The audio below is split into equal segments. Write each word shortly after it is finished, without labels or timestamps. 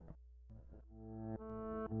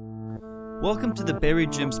Welcome to the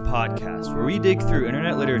Buried Gems podcast, where we dig through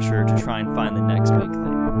internet literature to try and find the next big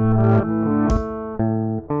thing.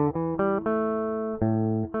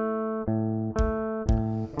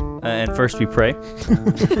 And first we pray.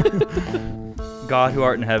 God who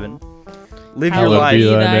art in heaven, live your life. Be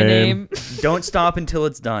thy name. Don't stop until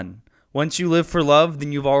it's done. Once you live for love,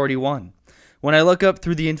 then you've already won. When I look up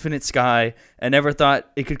through the infinite sky, I never thought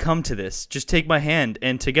it could come to this. Just take my hand,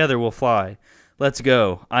 and together we'll fly. Let's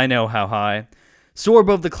go. I know how high. Soar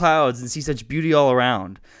above the clouds and see such beauty all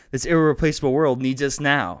around. This irreplaceable world needs us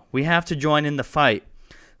now. We have to join in the fight.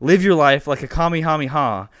 Live your life like a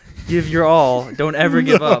Kamehameha. Give your all. Don't ever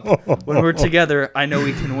give up. When we're together, I know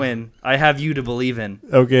we can win. I have you to believe in.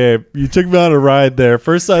 Okay, you took me on a ride there.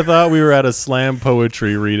 First, I thought we were at a slam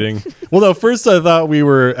poetry reading. Well, no, first I thought we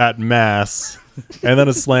were at mass, and then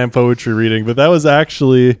a slam poetry reading. But that was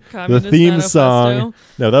actually Communist the theme Manifesto. song.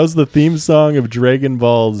 No, that was the theme song of Dragon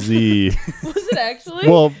Ball Z. Was it actually?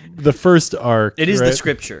 Well, the first arc. It is right? the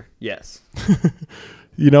scripture, yes.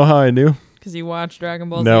 You know how I knew? Because you watch Dragon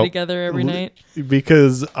Ball No. Z together every night.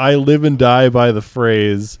 Because I live and die by the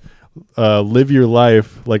phrase, live your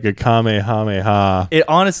life like a Kamehameha. It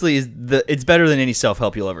honestly is it's better than any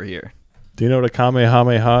self-help you'll ever hear. Do you know what a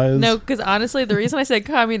Kamehameha is? No, because honestly, the reason I said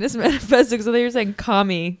Communist Manifesto because I thought you were saying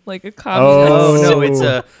commie, like a Oh. communist. Oh, no, it's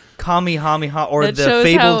a Kamehameha or That the shows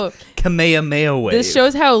fabled Kamehameha wave. This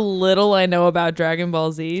shows how little I know about Dragon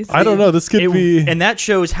Ball Z. I don't know. This could be. And that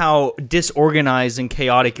shows how disorganized and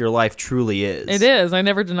chaotic your life truly is. It is. I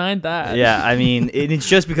never denied that. Yeah, I mean, it's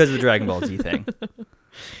just because of the Dragon Ball Z thing.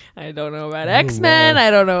 I don't know about X-Men.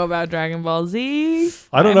 I don't know about Dragon Ball Z.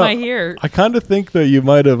 I don't Why know. am I here? I kind of think that you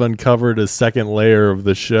might have uncovered a second layer of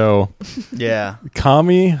the show. Yeah.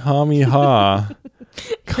 Kamehameha.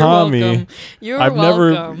 You're Kami. welcome. You're I've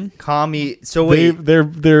never- welcome. So wait,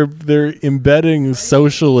 They're embedding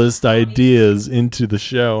socialist ideas into the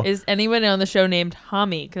show. Is anyone on the show named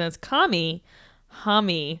Hami? Because that's Kami,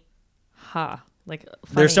 Hami, Ha. Like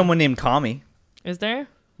funny. there's someone named Kami. Is there?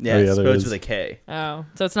 Yeah, Oh, yeah, it's there spelled is. with a K. Oh,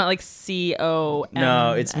 so it's not like C-O-M.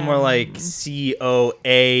 No, it's more like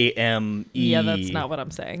Coame. Yeah, that's not what I'm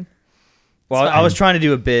saying. Well, It's I was fine. trying to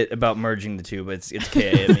do a bit about merging the two, but it's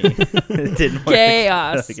Kame. It didn't work.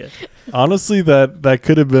 Chaos. Okay. Honestly, that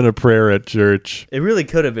could have been a prayer at church. It really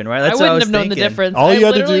could have been, right? I That's what I wouldn't was have known the thinking. difference. All I you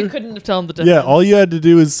had to literally do- couldn't have told the difference. Yeah, all you had to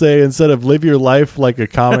do is say, instead of live your life like a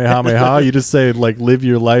Kamehameha, you just say, like, live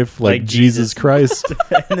your life like Like Jesus Jesus. Christ.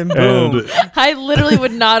 And then boom. And I literally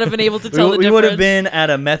would not have been able to tell the we difference. would have been at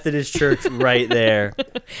a Methodist church right there. I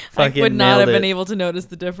Fucking would not have nailed been it. able to notice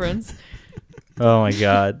the difference. Oh my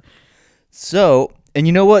god. So, and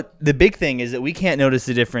you know what? The big thing is that we can't notice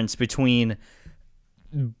the difference between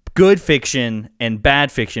good fiction and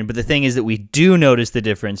bad fiction, but the thing is that we do notice the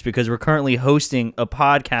difference because we're currently hosting a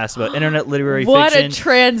podcast about internet literary What fiction a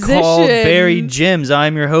transition. called Buried Gems.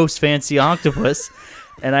 I'm your host, Fancy Octopus,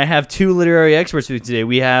 and I have two literary experts with me today.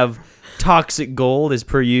 We have Toxic Gold as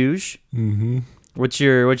per usual. mm-hmm. What's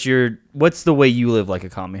the way you live like a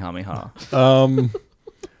Kamehameha?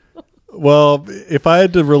 Well, if I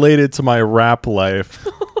had to relate it to my rap life,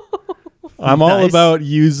 I'm all Nice. about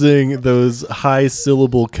using those high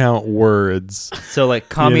syllable count words. So like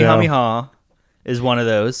Kamehameha is one of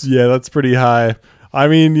those. Yeah, that's pretty high. I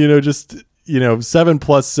mean, just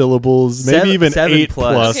 7+ syllables, maybe even 7 8+.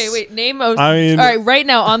 plus. Okay, wait. Name a. I mean- all right, right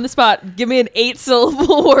now on the spot, give me an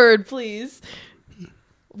 8-syllable word, please.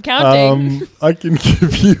 I'm counting. I can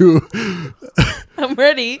give you. I'm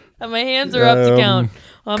ready. My hands are up to count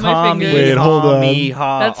on my fingers. Wait, hold on.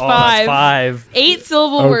 That's Oh, 5. 5.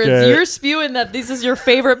 8-syllable words. Okay. You're spewing that this is your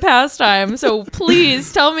favorite pastime. So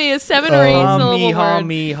please tell me a 7 or 8-syllable word.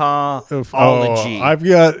 Kamehameha-ology. I've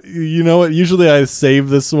got. You know what? Usually I save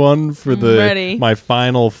this one for Ready. my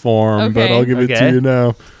final form, but Okay. I'll give it to Okay. you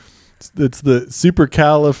now. It's the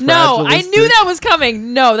supercalifragilistic. No, I knew that was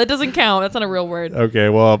coming. No, that doesn't count. That's not a real word. Okay,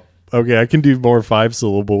 well, I can do more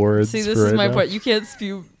 5-syllable words. See, this for is right my now. point. You can't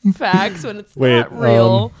spew facts when it's Wait, not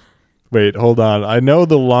real. Wait, hold on. I know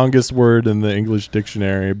the longest word in the English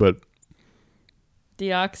dictionary, but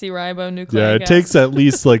Deoxyribonucleic yeah, it acid. takes at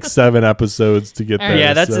least like 7 episodes to get All there. right.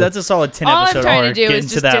 Yeah, that's so- a solid 10 All I'm episode trying to arc do getting is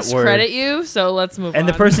to just that discredit word. you. So let's move on. And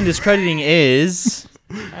the person discrediting is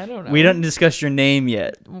I don't know. we don't discuss your name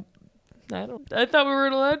yet. I thought we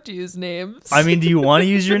weren't allowed to use names. I mean, do you want to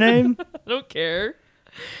use your name? I don't care.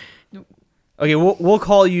 Okay, we'll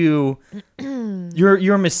call you you're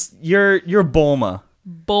Bulma.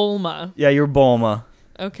 Bulma. Yeah, you're Bulma.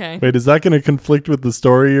 Okay. Wait, is that going to conflict with the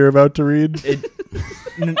story you're about to read?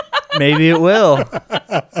 Maybe it will.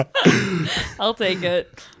 I'll take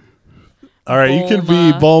it. All right, you can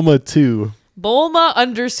be Bulma. Bulma too. Bulma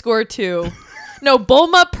 _2. No,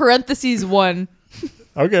 Bulma _1.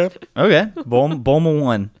 Okay. Okay. Bulma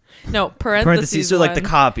 1. No, Parentheses, so like the 1.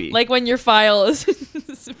 copy. Like when your file is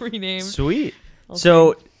renamed. Sweet.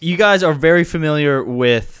 So you guys are very familiar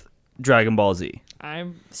with Dragon Ball Z.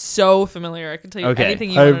 I'm so familiar. I can tell you Okay.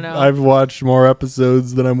 anything you want to know. I've watched more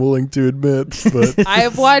episodes than I'm willing to admit, but I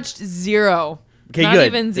have watched 0. Okay, Not good.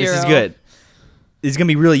 even 0. This is good. It's going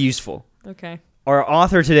to be really useful. Okay. Our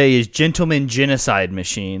author today is Gentleman Genocide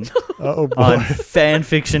Machine oh boy. on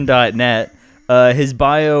fanfiction.net. His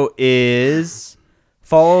bio is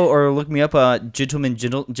follow or look me up Gentleman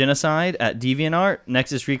Genocide at DeviantArt,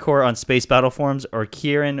 Nexus Recore on Space Battle Forums, or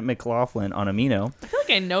Kieran McLaughlin on Amino. I feel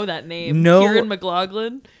like I know that name. No- Kieran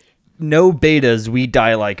McLaughlin. No betas, we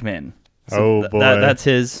die like men. Oh, boy. That's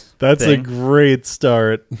his That's thing. a great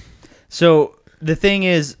start. So the thing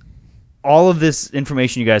is, all of this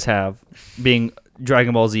information you guys have, being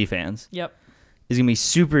Dragon Ball Z fans, Yep. is going to be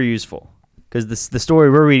super useful. Because the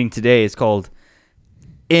story we're reading today is called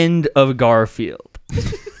End of Garfield.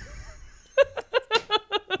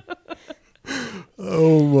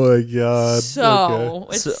 Oh my god. So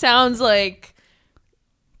Okay. it So- sounds like.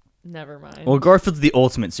 Never mind. Well, Garfield's the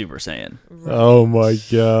ultimate Super Saiyan. Oh my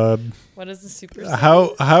god. What is the Super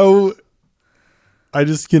Saiyan? How I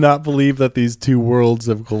just cannot believe that these two worlds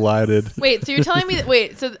have collided. Wait, so you're telling me that?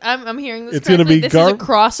 Wait, so I'm hearing this It's gonna correctly. be This is a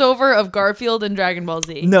crossover of Garfield and Dragon Ball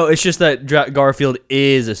Z. No, it's just that Garfield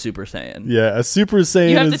is a Super Saiyan. Yeah, a Super Saiyan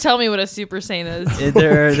You have to is tell me what a Super Saiyan is.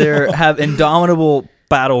 They're have indomitable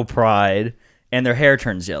battle pride, and their hair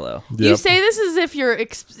turns yellow. You Yep. say this as if you're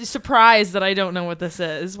surprised that I don't know what this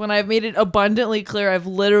is, when I've made it abundantly clear I've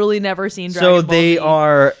literally never seen Dragon So Ball they Z.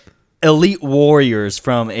 are elite warriors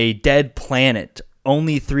from a dead planet.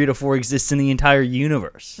 Only 3 to 4 exist in the entire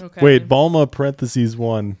universe. Okay. Wait, Bulma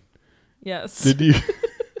 _1. Yes. Did you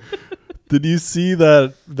Did you see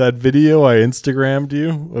that video I Instagrammed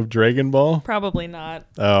you of Dragon Ball? Probably not.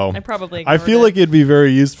 Oh. I probably I ignored feel it. like it'd be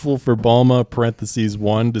very useful for Bulma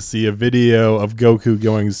 _1 to see a video of Goku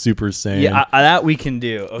going Super Saiyan. Yeah, that we can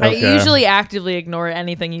do. I Okay. Okay. usually actively ignore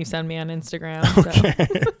anything you send me on Instagram. So.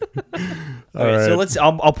 All Okay, right. so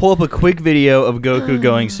I'll pull up a quick video of Goku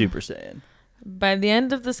going Super Saiyan. By the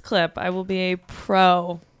end of this clip, I will be a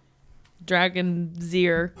pro Dragon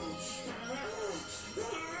Zer.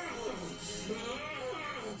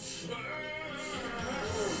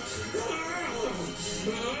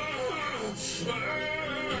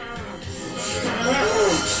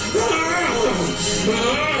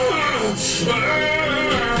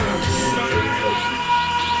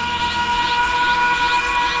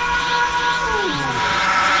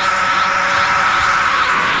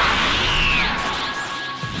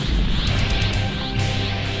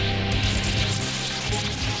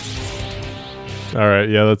 All right,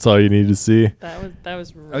 yeah, that's all you need to see. That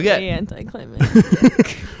was really Okay.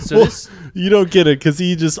 anticlimactic. So Well, this You don't get it because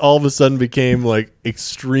he just all of a sudden became like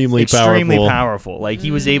extremely powerful. Like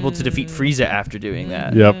he was able to defeat Frieza after doing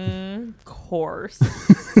that. Yep. Of course.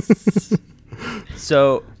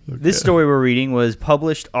 So this Okay. story we're reading was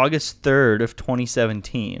published August 3rd of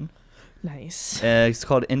 2017. Nice. It's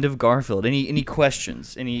called End of Garfield. Any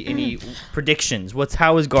questions? Any predictions?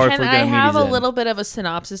 How is Garfield Can going I to meet have his a end? little bit of a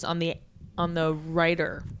synopsis on the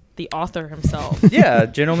writer, the author himself? Yeah,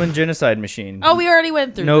 Gentleman Genocide Machine. Oh, we already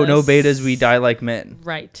went through no this. betas. We die like men.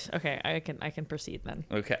 Right. Okay, I can proceed then.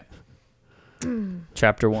 Okay.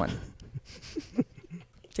 Chapter 1.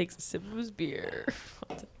 Takes a sip of his beer.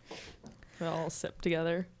 We all sip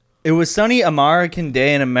together. It was sunny American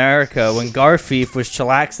day in America when Garfield was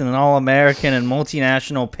chillaxing an all-American and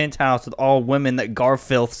multinational penthouse with all women that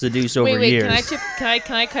Garfield seduced over Wait, years.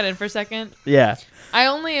 can I cut in for a second? Yeah. I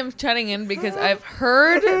only am cutting in because I've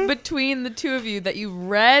heard between the two of you that you've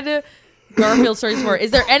read Garfield stories before.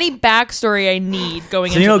 Is there any backstory I need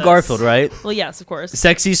going So into you know this? Garfield, right? Well, yes, of course.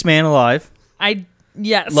 Sexiest man alive.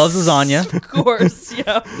 Yes. Loves lasagna. Of course.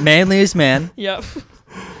 Yep. Manliest man. Yep.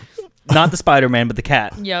 Not the Spider-Man, but the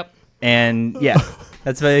cat. Yep. And yeah,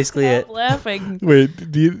 that's basically it. Stop laughing. Wait,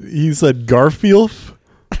 he said Garfield?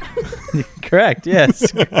 Correct.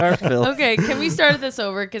 Yes. Garfield. Okay, can we start this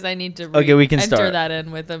over? Because I need to Okay, we can enter start. that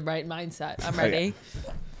in with the right mindset. I'm ready.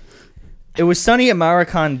 It was sunny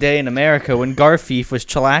American day in America when Garfield was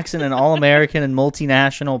chillaxing an all-American and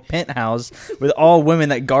multinational penthouse with all women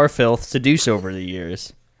that Garfield seduced over the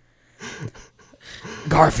years.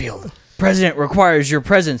 Garfield, President requires your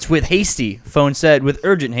presence with hasty, phone said with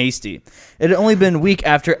urgent hasty. It had only been a week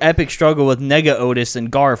after epic struggle with Nega Otis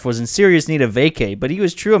and Garf was in serious need of vacay, but he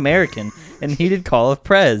was true American and heeded call of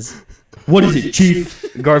Prez. What is it, Chief?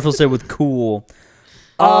 Garfield said with cool.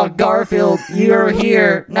 "Aw, Garfield, you're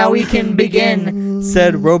here. Now we can begin."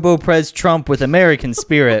 said RoboPres Trump with American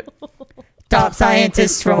spirit. Top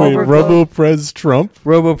scientists from Wait, over RoboPres Trump?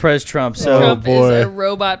 RoboPres Trump. So Trump boy. is a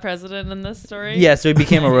robot president in this story. yeah, so he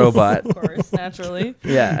became a robot. Of course, naturally.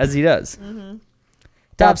 Yeah, as he does.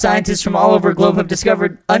 Top scientists from all over the globe have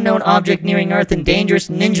discovered unknown object nearing Earth and dangerous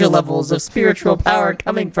ninja levels of spiritual power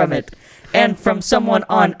coming from it, and from someone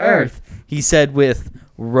on Earth. He said with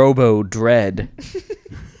Robo Dread.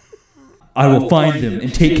 I will find them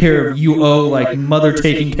and take care of you, like mother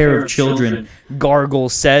taking care of children, Gargle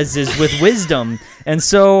says is with wisdom, and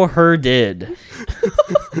so her did.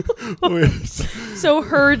 So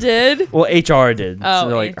her did. Well, HR did. Oh,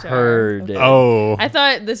 so like HR. her did. Oh. I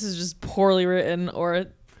thought this is just poorly written, or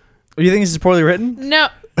Do you think this is poorly written? no.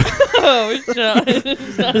 Oh, shut up.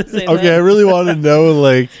 Say Okay, I that. really want to know,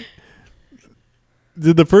 like,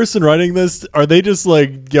 did the person writing this, are they just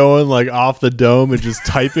like going like off the dome and just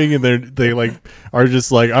typing, and they like are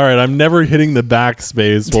just like, all right, I'm never hitting the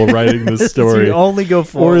backspace while writing this story, You only go or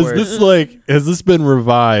forward. is this like, has this been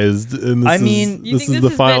revised? And this I mean, You this think is the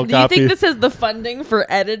has final been, do you copy. think this has the funding for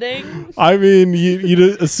editing? I mean, you'd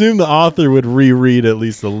assume the author would reread at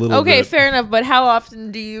least a little Okay, bit. fair enough. But how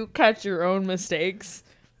often do you catch your own mistakes?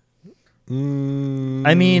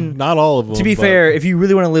 I mean, not all of them. to be but- fair, if you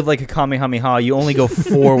really want to live like a Kamehameha, you only go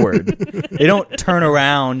forward. They don't turn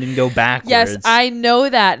around and go backwards. Yes, I know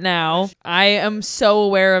that now. I am so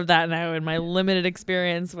aware of that now in my limited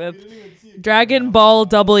experience with Dragon Ball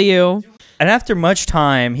W. And after much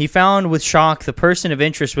time, he found with shock the person of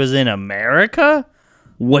interest was in America?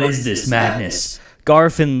 What is this madness?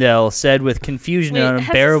 Garfindel said with confusion and has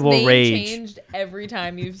unbearable his name rage. changed every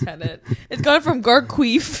time you've said it? It's gone from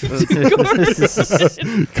Garqueef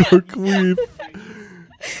Garqueef.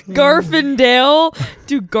 Garfindale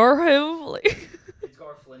to Garhill.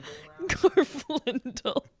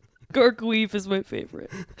 Garflindle. Garqueef is my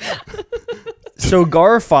favorite. So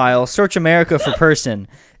Garfile searched America for person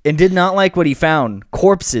and did not like what he found.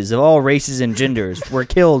 Corpses of all races and genders were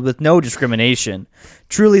killed with no discrimination.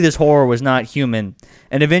 Truly this horror was not human.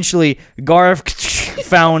 And eventually Garf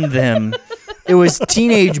found them. It was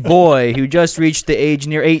teenage boy who just reached the age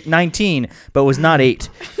near 19, but was not 8.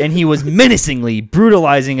 And he was menacingly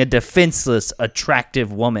brutalizing a defenseless,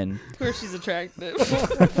 attractive woman. Of course she's attractive.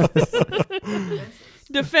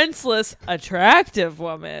 Defenseless, attractive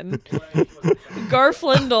woman.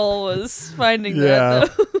 Garflindle was finding Yeah.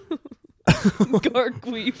 that though.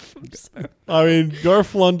 Garqueef. I'm sorry. I mean,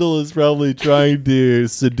 Garflundle is probably trying to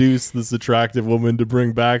seduce this attractive woman to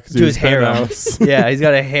bring back to, To his harem. penthouse. Yeah, he's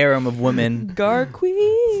got a harem of women.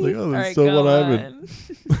 Garqueef. like, oh, that's Alright, so go what I would- on.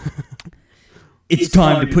 It's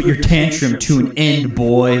time to put your tantrum to an end,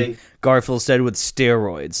 boy, Garfield said with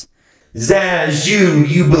steroids. Zaz,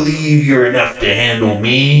 you believe you're enough to handle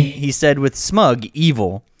me? He said with smug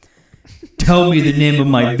evil. Tell me the name of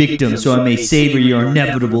my victim so I may savor your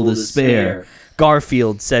inevitable despair,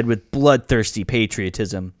 Garfield said with bloodthirsty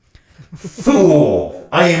patriotism. Fool!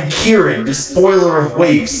 I am Kieran, despoiler of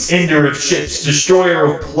waifs, ender of ships, destroyer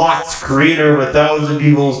of plots, creator of 1,000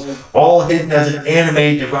 evils, all hidden as an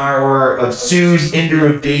anime devourer of Sue's,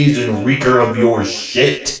 ender of days, and wreaker of your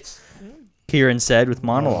shit. Kieran said with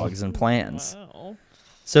monologues and plans. Wow.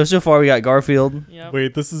 So far we got Garfield. Yep.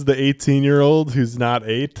 Wait, this is the 18-year-old who's not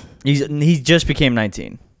 8? He just became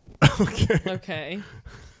 19. Okay.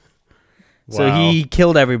 So Wow. he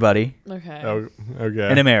killed everybody Okay. Oh,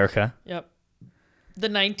 okay. in America. Yep. The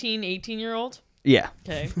 18-year-old? Yeah.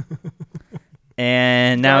 Okay.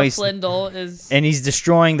 And now he's Garflindle is... and he's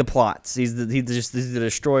destroying the plots. He's the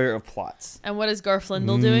destroyer of plots. And what is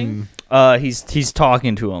Garflindle doing? He's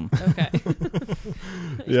talking to him. Okay.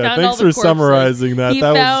 He Yeah, found all thanks the for corpses. summarizing that. He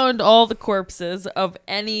That was found all the corpses of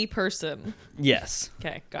any person. Yes.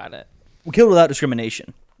 Okay, got it. Killed without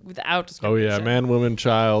discrimination. Without oh discrimination. yeah, man, woman,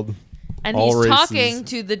 child. And all he's races. talking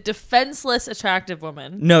to the defenseless, attractive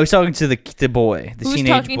woman. No, he's talking to the boy, the Who's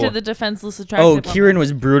teenage talking boy. to the defenseless, attractive Oh, woman? Kieran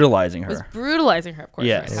was brutalizing was her. brutalizing her, of course.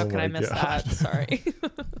 Yes. Right. How Oh could I my miss God. that? Sorry.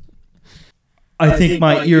 I think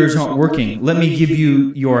my ears aren't working. Let me give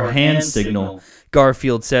you your hand signal,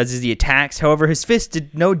 Garfield says as he attacks. However, his fist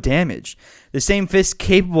did no damage. The same fist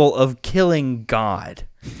capable of killing God.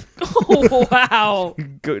 Oh, wow.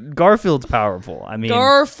 Garfield's powerful. I mean,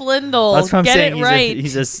 Garflindle. that's what I'm Get saying. it right.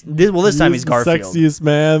 This time he's the Garfield. sexiest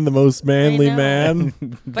man, the most manly know. man.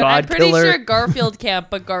 but I'm God pretty killer. sure Garfield can't,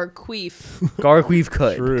 but Garqueef Garqueef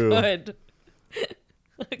could. True. could.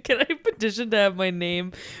 Can I petition to have my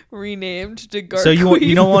name renamed to Garqueef? So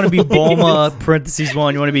you don't want to be Bulma parentheses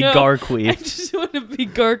 1. You want to be No, I Garqueef. just want to be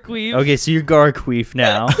Garqueef. Okay, so you're Garqueef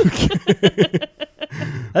now. I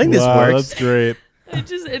think this Wow, works. that's great. It's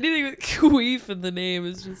just anything with queef in the name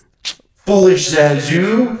is just. Foolish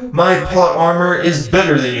Zazu, my plot armor is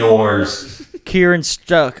better than yours. Kieran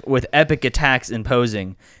struck with epic attacks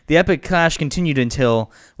imposing. The epic clash continued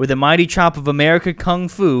until, with a mighty chop of American Kung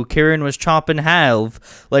Fu, Kieran was chopped in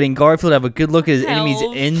half, letting Garfield have a good look at his enemy's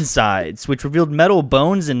Halve. insides, which revealed metal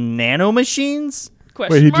bones and nanomachines.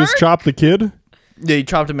 Question Wait, he mark? just chopped the kid? Yeah, he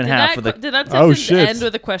chopped him in half with a. Did that Oh, sentence shit. end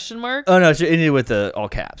with a question mark? Oh no, it ended with the all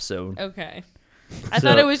caps. So Okay. I So-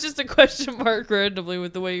 thought it was just a question mark randomly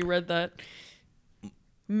with the way you read that.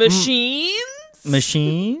 Machines?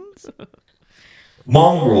 machines.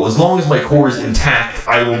 Mongrel, as long as my core is intact,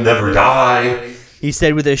 I will never die. He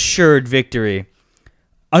said with assured victory.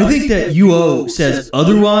 I think that UO says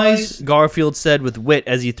otherwise, Garfield said with wit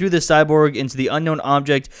as he threw the cyborg into the unknown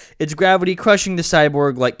object, its gravity crushing the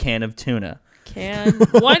cyborg like can of tuna. Can.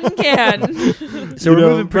 One can. So You we're know,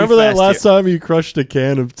 moving pretty remember that fast last here. time you crushed a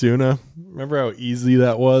can of tuna? Remember how easy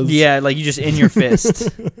that was? Yeah, like you just in your fist.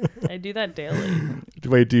 I do that daily.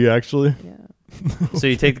 Wait, do you actually? Yeah. So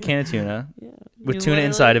you take the can of tuna Yeah. with You tuna literally-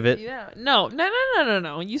 inside of it. Yeah. No.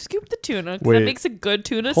 You scoop the tuna because Wait. that makes a good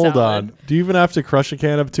tuna Hold salad. on. Do you even have to crush a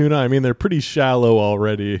can of tuna? I mean, they're pretty shallow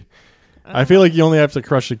already. I feel like you only have to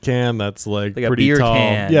crush a can that's like Like a pretty beer tall.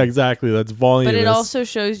 can. Yeah, exactly. That's voluminous. But it also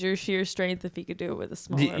shows your sheer strength if you could do it with a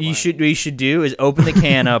smaller You one. should. What you should do is open the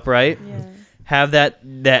can up, right? Yeah. Have that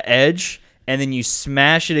edge, and then you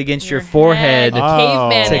smash it against your Your head. forehead The Oh.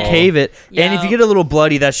 caveman to edge. cave it. And if you Yeah. get a little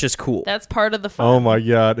bloody, that's just cool. That's part of the fun. Oh my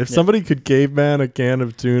god! If somebody could caveman a can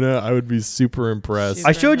of tuna, I would be super impressed.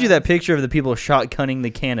 I showed you that picture of the people shotgunning the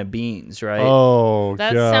can of beans, right? Oh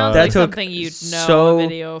That god! sounds That like took something you'd know so- a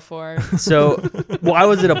video for. So, well, I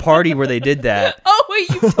was at a party where they did that. Oh wait,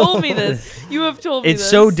 you've told me this. You have told me It's this.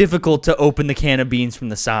 so difficult to open the can of beans from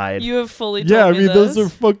the side. You have fully told yeah, I me mean this. those are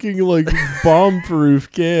fucking like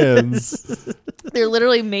bomb-proof cans. They're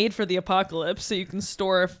literally made for the apocalypse, so you can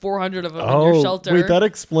store 400 of them in your Oh shelter. wait, that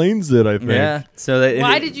explains it. I think. Yeah. So that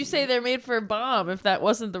Why did you say they're made for a bomb if that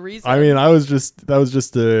wasn't the reason? I mean, that was just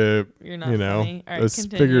a You're not you know funny. All right, a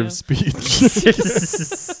figure continue. of speech.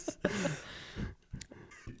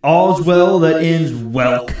 All's well that ends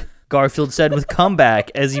welk, Garfield said with comeback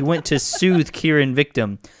as he went to soothe Kieran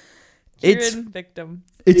victim. It's Kieran victim.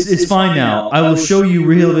 It's fine now. I will show you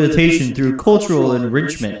rehabilitation through cultural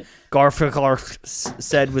enrichment, Garfield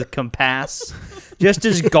said with compass. Just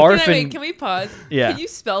as Can we pause? Yeah. Can you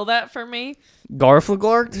spell that for me?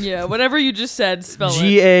 Garfield, Yeah, whatever you just said, spell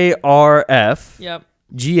it. Garf, Yep.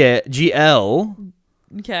 GL,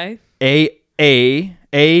 Okay. AARHT,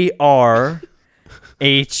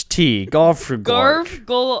 Garfield, Garf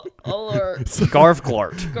Gol alert.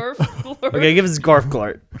 Garfglart. Garf Glort. Okay, give us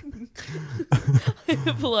Garfglart. I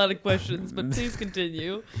have a lot of questions, but please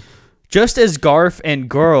continue. Just as Garf and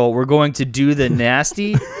Girl were going to do the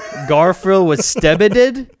nasty, Garfield was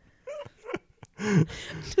stabbed.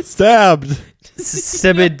 Stabbed.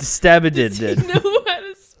 Stabbed. You know how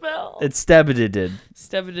to spell. It's stabbed.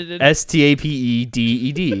 Stebeded.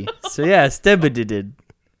 STAPEDED. So yeah, stabbed.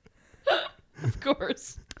 Of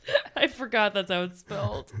course. I forgot that's how it's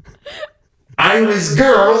spelled. I was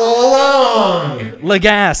girl all along.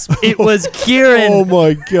 Lagasp. It was Kieran. Oh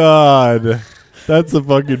my god. That's a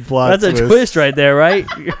fucking plot That's a twist right there, right?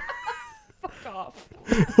 Fuck off.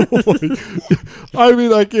 I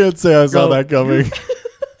mean, I can't say I saw Go. that coming.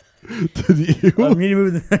 Did you? I'm gonna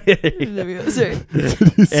move the- Sorry. Did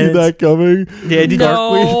you see And that coming? yeah, dude,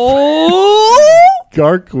 No.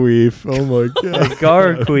 Garqueef. Oh my god.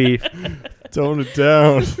 Garqueef. Tone it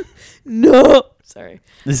down. No. Sorry.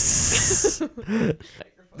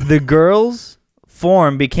 The girl's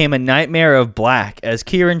form became a nightmare of black as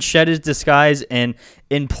Kieran shed his disguise and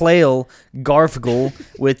impale Garfgle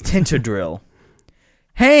with Tintadrill.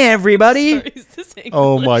 Hey everybody! Sorry, is this English?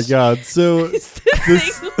 Oh my god. So Is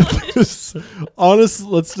this English? honest,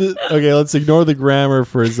 let's ignore the grammar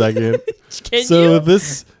for a second. Can So you?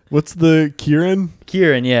 this, what's the Kieran?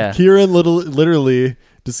 Kieran, yeah. Kieran literally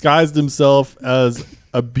disguised himself as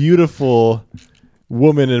a beautiful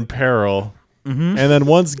woman in peril. Mm-hmm. And then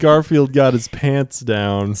once Garfield got his pants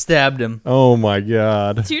down, Stabbed him. oh my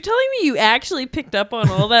god. So you're telling me you actually picked up on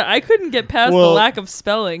all that? I couldn't get past Well, the lack of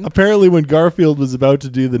spelling. Apparently when Garfield was about to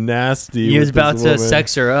do the nasty, He was with this about to woman,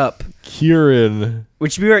 sex her up. Kieran.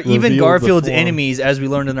 Which we are even Revealed the Garfield's form. enemies, as we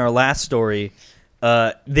learned in our last story.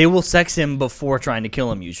 They will sex him before trying to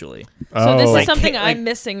kill him. Usually, So this Oh. is something like- I'm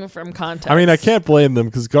missing from context. I mean, I can't blame them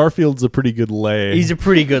because Garfield's a pretty good lay. he's a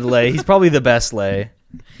pretty good lay. He's probably the best lay.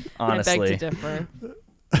 I beg Honestly, to differ.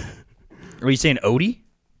 are you saying Odie?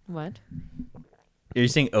 What? Are you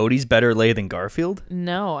saying Odie's better lay than Garfield?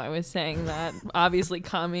 No, I was saying that obviously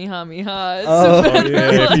Kamehameha is Oh, better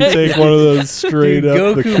Yeah, if you lay. take one of those straight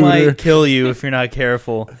up, the Goku cooter. might kill you if you're not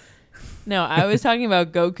careful. No, I was talking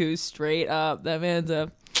about Goku straight up. That man's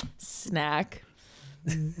a snack.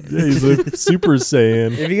 Yeah, he's a Super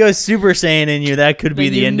Saiyan. If you go Super Saiyan in you, that could be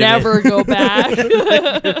Then the you end never of it. go back.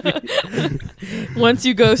 Once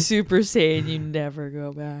you go Super Saiyan, you never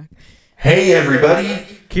go back. Hey, everybody.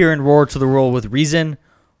 Kieran roared to the world with reason.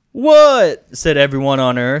 What? Said everyone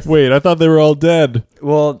on Earth. Wait, I thought they were all dead.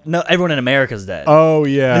 Well, no, everyone in America's dead. Oh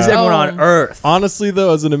yeah. This is everyone on Oh. Earth. Honestly,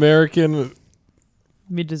 though, as an American,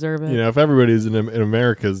 We deserve it. you know, if everybody's in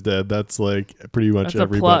America's dead, that's like pretty much That's a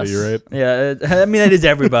everybody, plus. right? Yeah, I mean, that is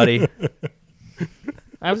everybody.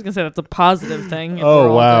 I was gonna say that's a positive thing. if we're Oh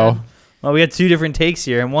all wow. dead. Well, we got two different takes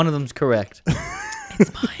here, and one of them's correct.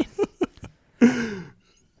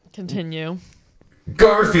 Continue.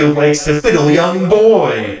 Garfield likes to fiddle young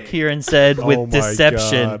boy. Kieran said with Oh my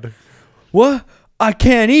deception. God. What? I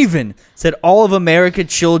can't even. Said all of America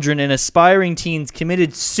children and aspiring teens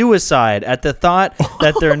committed suicide at the thought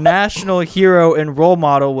that their national hero and role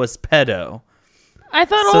model was pedo. I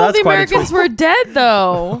thought So all of that's the quite a Americans were dead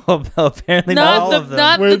though. Apparently not all of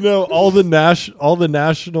them. Wait, no, all the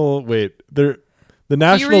national. Wait, they're the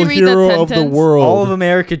national reread that hero of the sentence? world. All of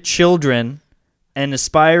America children and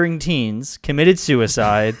aspiring teens committed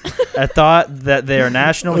suicide at thought that their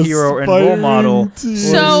national hero and role model Aspiring was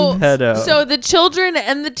teens. So, pedo. so the children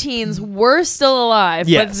and the teens were still alive,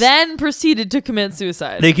 but Yes. then proceeded to commit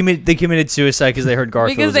suicide They committed suicide because they heard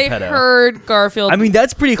Garfield because was a they pedo. heard Garfield. I mean,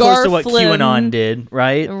 that's pretty close to what Garflin. QAnon did,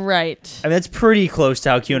 right? right? I mean, that's pretty close to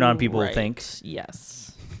how QAnon people Right. think.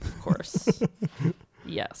 Yes, of course.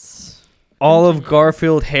 Yes. All of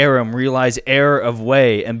Garfield harem realize error of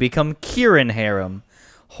way and become Kieran harem.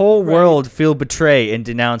 Whole world feel betray and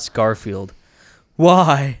denounce Garfield.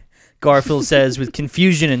 Why? Garfield says with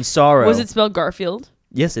confusion and sorrow. Was it spelled Garfield?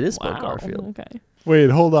 Yes, it is spelled Wow. Garfield. Okay.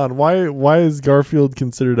 Wait, hold on. Why is Garfield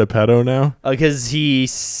considered a pedo now? Because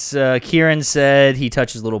Kieran said he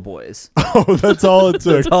touches little boys. Oh, that's all it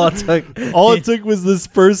took. That's all it took. All it took was this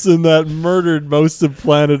person that murdered most of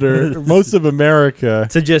planet Earth, most of America.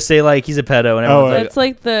 To just say like he's a pedo and Oh, everyone's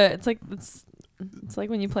like, It's like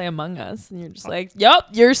when you play Among Us and you're just like, "Yup,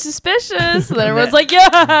 you're suspicious," and then everyone's like, I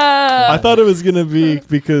 "Yeah." thought it was gonna be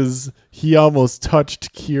because he almost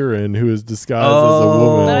touched Kieran, who is disguised as a Oh.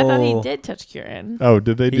 woman. But I thought he did touch Kieran. Oh,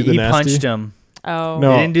 did they do he, the he nasty? punched him. Oh,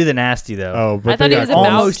 No. He didn't do the nasty though. Oh, but I thought they he was got about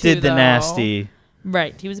caught. Almost to, did the though. nasty.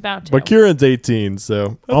 right. He was about to. But Kieran's 18,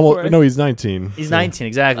 so almost. course. No, he's 19. He's so. 19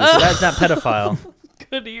 exactly. So that's not pedophile.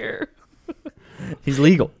 Good ear. He's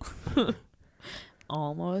legal.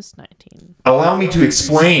 Almost 19. Allow me to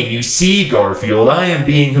explain. You see, Garfield, I am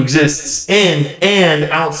being who exists in and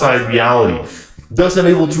outside reality. Thus, I'm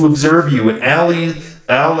able to observe you and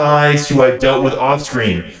allies who I've dealt with off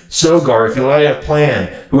screen. So, Garfield, I have planned.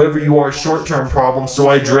 Whoever you are, short-term problem. So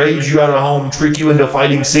I dragged you out of home, trick you into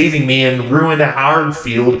fighting, saving me, and ruin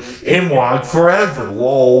Hardfield Imwag forever.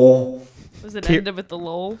 Lol. Was it Kier- ended with the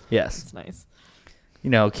lol? Yes. That's nice. You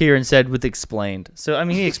know, Kieran said with explained. So I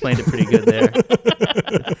mean, he explained it pretty good there.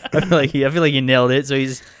 I feel like he nailed it. So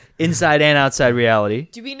he's inside and outside reality.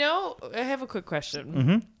 Do we know? I have a quick question.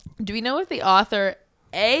 Mm-hmm. Do we know if the author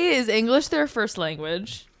is English their first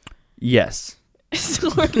language? Yes.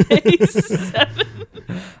 Or they 7?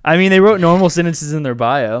 I mean, they wrote normal sentences in their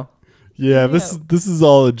bio. Yeah, this is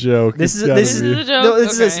all a joke. This It's is gotta this is be. a joke? no,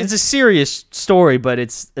 this is Okay. it's a serious story, but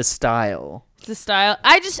it's a style. It's a style.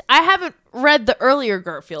 I haven't read the earlier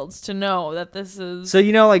Garfields to know that this is. So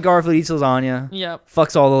you know, like Garfield eats lasagna, Yep,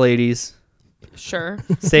 fucks all the ladies, sure,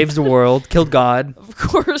 saves the world, killed God. of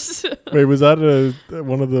course. Wait, was that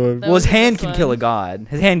one of the? That Well, his was hand this can one. kill a god.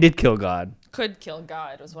 His hand did kill God. Could kill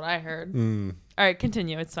God was what I heard. Mm. All right,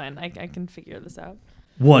 continue. It's fine. I can figure this out.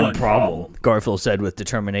 One problem, Garfield said with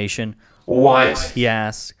determination. What? He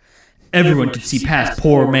asked. Everyone could see past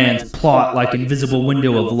poor man's plot like invisible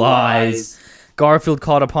window of lies. Garfield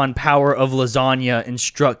called upon power of lasagna and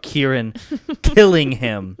struck Kieran, killing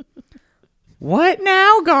him. What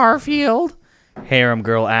now, Garfield? Harem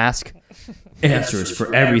girl asked. Answers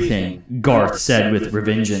for everything, Garth said with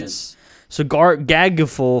revengeance. So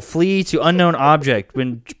Gagaful flee to unknown object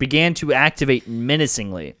when began to activate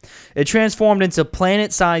menacingly. It transformed into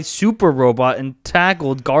planet-sized super robot and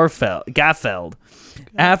tackled Gaffeld.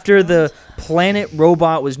 After the planet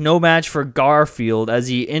robot was no match for Garfield as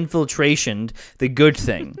he infiltrationed the good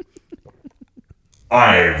thing.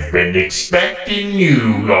 I've been expecting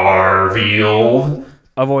you, Garfield.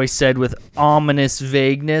 A voice said with ominous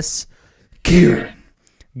vagueness. Kieran,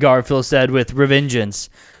 Garfield said with revengeance.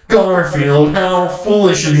 Garfield, how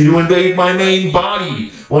foolish of you to invade my main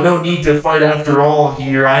body. Well, no need to fight after all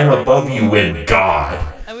here. I'm above you in God.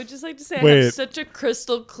 I would just like to say I Wait. have such a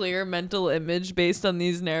crystal clear mental image based on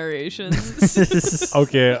these narrations.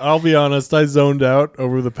 Okay, I'll be honest. I zoned out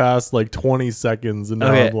over the past like 20 seconds, and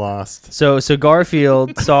now Okay. I'm lost. So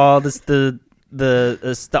Garfield saw the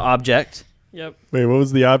object. Yep. Wait, what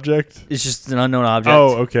was the object? It's just an unknown object.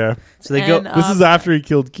 Oh, okay. So they And, go. This is after he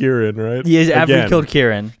killed Kieran, right? He is after Again. he killed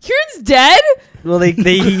Kieran. Kieran's dead? Well,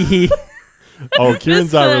 he Oh,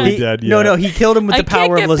 Kieran's not really he- dead yet. no, he killed him with the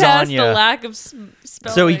power I can't of get past the lasagna. lack of spelling.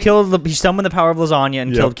 So he summoned the power of lasagna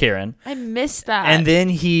and Yep. killed Kieran. I missed that. And then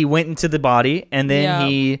he went into the body, and then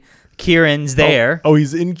Yeah. Kieran's there Oh,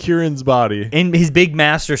 he's in Kieran's body. in his big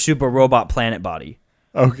master super robot planet body.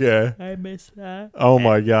 Okay. I missed that. Oh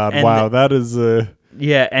my God! and Wow, that is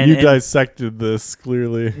Yeah, and you and- dissected this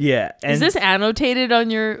clearly. yeah. And Is this annotated on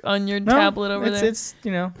your No, tablet over there? It's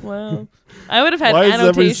Wow. I would have had Why is every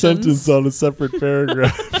annotations sentence on a separate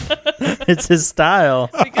paragraph? it's his style.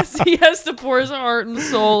 because he has to pour his heart and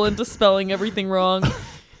soul into spelling everything wrong.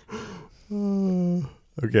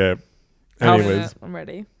 Okay. How- Anyways, I'm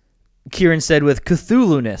ready. Kieran said with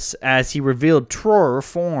Cthulhu-ness as he revealed Tror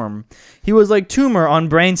form. He was like tumor on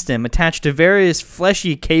brainstem, attached to various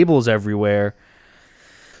fleshy cables everywhere.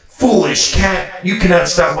 Foolish cat, you cannot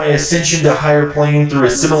stop my ascension to higher plane through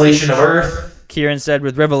assimilation of Earth. Kieran said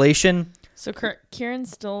with revelation. So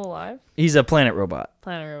Kieran's still alive? He's a planet robot.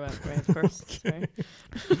 Planet Robot, right? Of course. Sorry.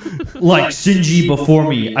 Like Shinji before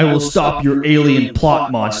me, I will stop your alien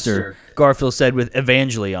plot monster, Garfield said with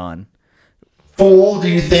Evangelion. Fool, do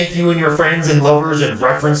you think you and your friends and lovers and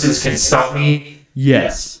references can stop me?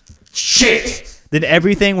 Yes. Shit! Then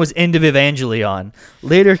everything was end of Evangelion.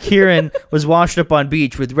 Later, Kieran was washed up on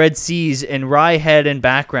beach with red seas and wry head in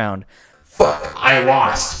background. Fuck, I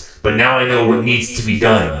lost. But now I know what needs to be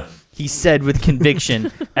done. He said with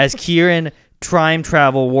conviction as Kieran time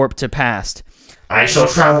travel warped to past. I shall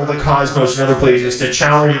travel the cosmos and other places to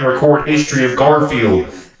challenge and record history of Garfield.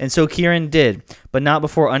 And so Kieran did, but not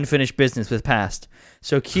before unfinished business with past.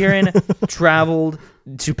 So Kieran traveled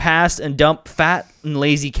to past and dumped fat and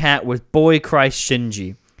lazy cat with boy Christ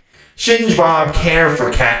Shinji. Shinj Bob care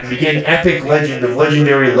for cat and begin epic legend of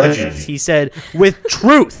legendary legends. He said, with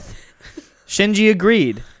truth. Shinji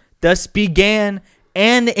agreed. Thus began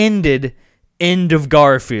and ended End of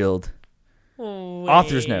Garfield.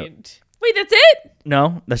 Author's note. Wait, that's it?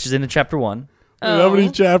 No, that's just into chapter 1. how many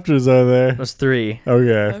chapters are there? That's 3.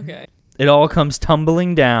 Okay. Okay. It all comes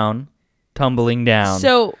tumbling down, tumbling down,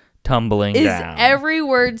 So tumbling is down. every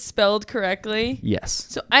word spelled correctly? Yes.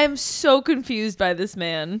 So I am so confused by this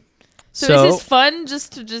man. So So- is this fun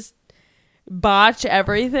just to botch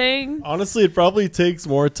everything? Honestly, it probably takes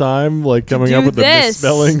more time, like coming do up with the this.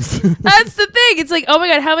 misspellings. That's the thing. It's like, oh my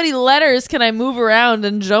god, how many letters can I move around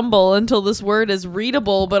and jumble until this word is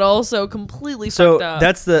readable but also completely So fucked up?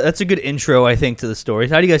 that's a good intro, I think, to the story.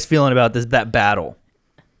 How do you guys feeling about that battle?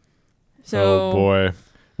 So Oh boy.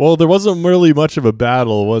 Well, there wasn't really much of a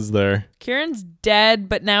battle, was there? Kieran's dead,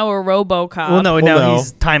 but now a RoboCop. Well, no, now no.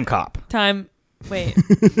 he's time cop. Time. Wait.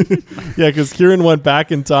 Yeah, because Kieran went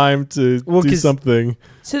back in time to Well, do 'cause- something.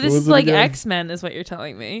 So What this was is it like again? X-Men, is what you're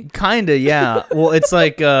telling me. Kinda, yeah. Well, it's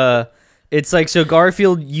like so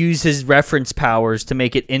Garfield used his reference powers to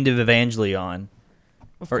make it end of Evangelion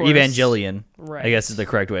Of or course. Evangelion. Right. I guess is the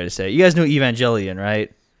correct way to say it. You guys know Evangelion,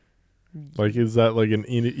 right? Like, is that like an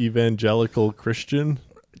evangelical Christian?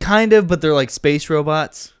 Kind of, but they're like space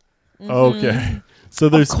robots. Okay. So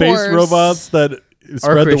there's Of space course. robots that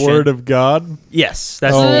spread the Christian. word of God? Yes,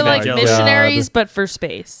 that's Oh So they're my like God. missionaries, but for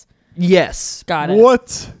space. Yes, Got it.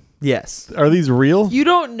 What? yes. Are these real? You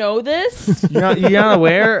don't know this? You're not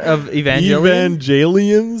aware of Evangelion?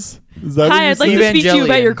 Evangelians? Is that what Hi, you I'd like said? to speak to you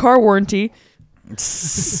about Evangelion. your car warranty.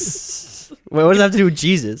 Wait, what does that have to do with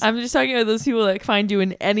Jesus? I'm just talking about those people that find you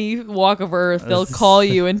in any walk of earth. They'll call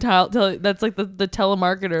you and tell that's like the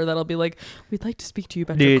telemarketer that'll be like, we'd like to speak to you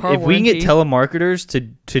about your Dude, car if we warranty. can get telemarketers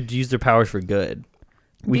to use their powers for good,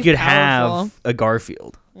 we Be could powerful. have a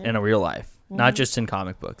Garfield in a real life, not just in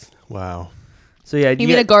comic books. Wow. So yeah, You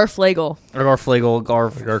mean a Garflagel? a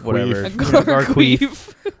Garflagel, whatever, A Garqueef,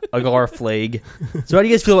 Garqueef. a Garflag. So how do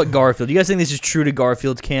you guys feel about Garfield? Do you guys think this is true to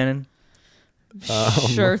Garfield's canon?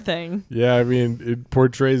 Sure thing. Yeah, I mean, it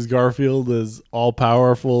portrays Garfield as all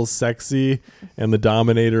powerful, sexy, and the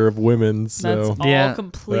dominator of women. That's So all Yeah.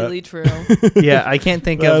 completely true. Yeah, I can't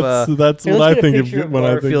think of. that's Here, what let's I get a think picture of when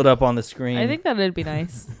I Garfield think. up on the screen. I think that'd be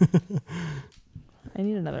nice. I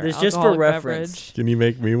need another. There's just for alcoholic reference. Can you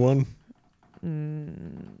make me one?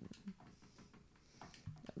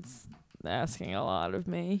 That's asking a lot of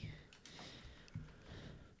me.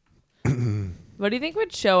 What do you think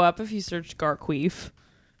would show up if you searched Garqueef?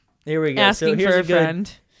 Here we go. Asking here's for a good-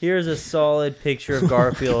 friend. Here's a solid picture of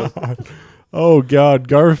Garfield. Oh God,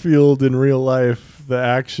 Garfield in real life, the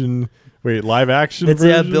action. Wait, live action. It's a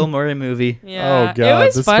version? Bill Murray movie. Yeah. Oh God, It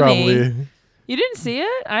was this funny. probably You didn't see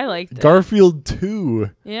it? I liked it. Garfield 2.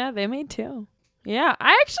 Yeah, they made 2. Yeah,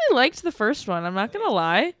 I actually liked the first one. I'm not going to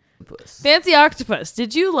lie. Fancy Octopus.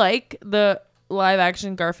 Did you like the live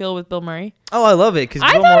action Garfield with Bill Murray? Oh, I love it because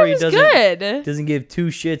I Bill thought Murray it was good. doesn't give two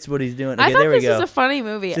shits what he's doing. I Okay, thought there we this go. was a funny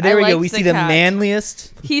movie. So there we I go. liked We see the cat.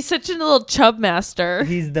 manliest. He's such a little chub master.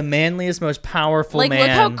 He's the manliest, most powerful Like, man.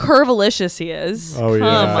 look how curvilicious he is. Oh, yeah.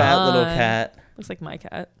 Come fat little on. cat. Looks like my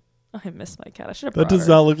cat. Oh, I miss my cat. I should have That brought does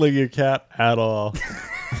her. not look like a cat at all.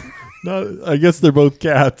 No, I guess they're both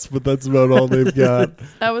cats, but that's about all they've got.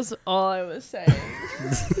 That was all I was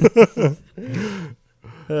saying.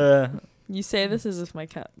 You say this as if my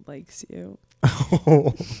cat likes you.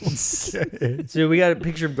 Okay. So we got a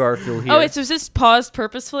picture of Garfield here. Oh, wait, so is this paused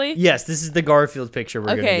purposefully? Yes, this is the Garfield picture we're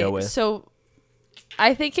gonna Okay, go with. so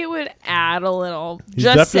I think it would add a little. He's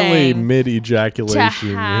just definitely saying, mid to ejaculation.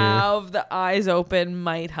 here. have the eyes open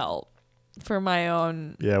might help for my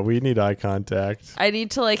own. Yeah, we need eye contact. I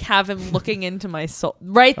need to like have him looking into my soul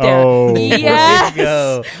right there. Oh. Yes, There you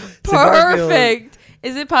go. So Garfield- perfect.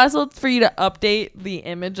 Is it possible for you to update the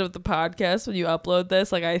image of the podcast when you upload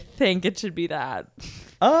this? Like, I think it should be that.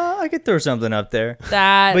 I could throw something up there.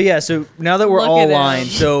 That. But yeah, so now that we're Look all at him. aligned,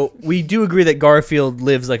 so we do agree that Garfield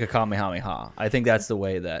lives like a Kamehameha. I think that's the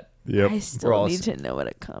way that Yep. I We're still all need to know what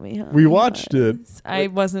a Kamehameha We watched it. is. I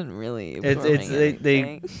wasn't really. It's- absorbing they-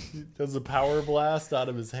 anything. He does a power blast out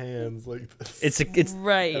of his hands like this. it's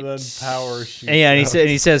right. and then power shoots and yeah, and out.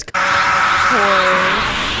 he says Boy.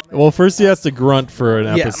 Well, first he has to grunt for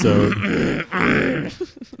an Yeah. episode.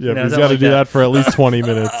 Yeah, No, he's something got to like do that. that for at least 20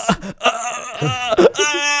 minutes. Alright,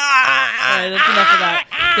 that's enough of that.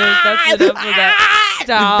 That's enough of that.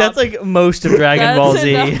 Stop. that's like most of Dragon That's Ball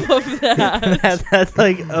Z. enough of that. That's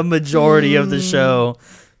like a majority of the show.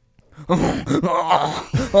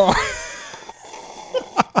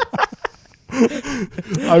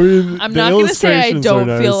 I mean, I'm the not gonna say I illustrations don't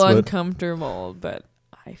are feel nice, but- uncomfortable, but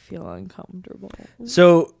I feel uncomfortable.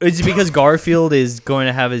 So is it because Garfield is going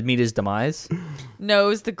to have meet his demise? No, it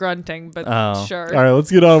was the grunting, but Oh. sure. All right,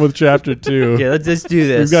 let's get on with chapter 2. Okay, let's do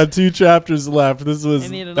this. We've got 2 chapters left. This I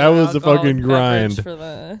was need that another was a fucking alcoholic grind. beverage for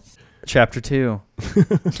this. Chapter 2.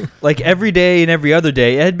 Like every day and every other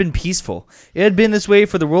day, it had been peaceful. It had been this way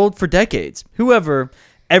for the world for decades. However,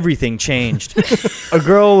 everything changed. A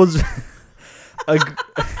girl was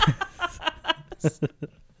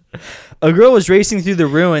a girl was racing through the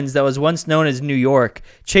ruins that was once known as New York,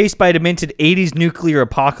 chased by a demented 80s nuclear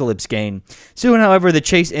apocalypse gang. Soon, however, the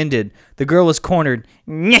chase ended. The girl was cornered.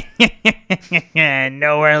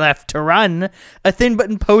 Nowhere left to run. A thin but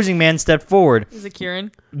imposing man stepped forward. Is it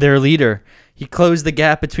Kieran? Their leader. He closed the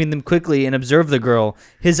gap between them quickly and observed the girl.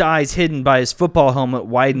 His eyes, hidden by his football helmet,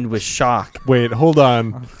 widened with shock. Wait, hold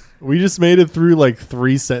on. We just made it through like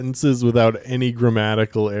 3 sentences without any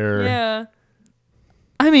grammatical error. Yeah.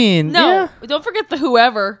 I mean, No, yeah. don't forget the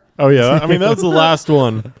whoever. Oh yeah, I mean that was the last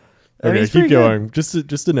one. I mean, Okay, it's keep pretty good. going.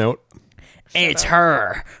 Just a note. It's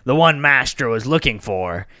her, the one Master was looking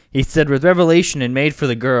for, he said with revelation and made for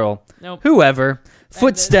the girl. Nope. Whoever.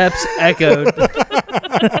 Footsteps echoed.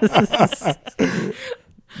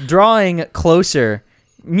 Drawing closer.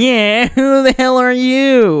 Yeah, who the hell are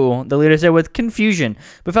you? The leader said with confusion,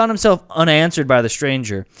 but found himself unanswered by the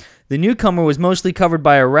stranger. The newcomer was mostly covered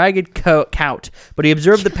by a ragged coat, but he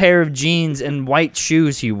observed the pair of jeans and white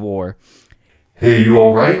shoes he wore. Hey, you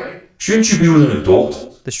alright? Shouldn't you be with an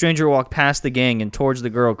adult? The stranger walked past the gang and towards the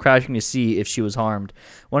girl, crouching to see if she was harmed.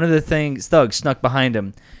 One of the thugs snuck behind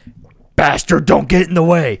him. Bastard, don't get in the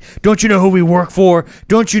way. Don't you know who we work for?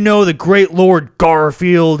 Don't you know the great Lord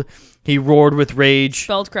Garfield? He roared with rage.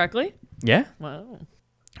 Spelled correctly? Yeah? Wow.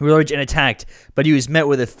 He roared and attacked, but he was met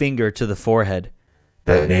with a finger to the forehead.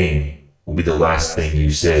 That name will be the last thing you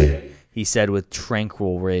say. He said with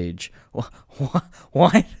tranquil rage.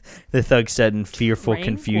 What? The thug said in fearful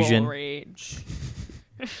Tranquil confusion. Rage.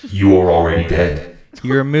 You are already dead.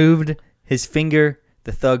 He removed his finger.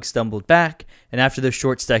 The thug stumbled back, and after those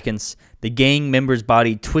short seconds, the gang member's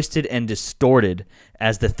body twisted and distorted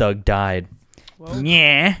as the thug died. Whoa.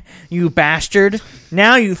 Yeah, you bastard.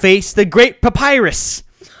 Now you face the great Papyrus.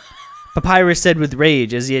 Papyrus said with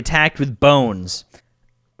rage as he attacked with bones.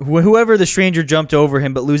 Whoever the stranger jumped over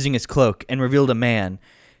him but losing his cloak and revealed a man.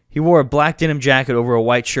 He wore a black denim jacket over a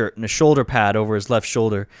white shirt and a shoulder pad over his left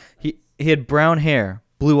shoulder. He had brown hair,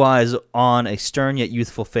 blue eyes on a stern yet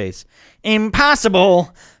youthful face.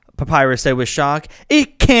 Impossible! Papyrus said with shock.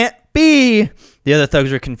 It can't be! The other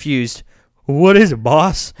thugs were confused. What is it,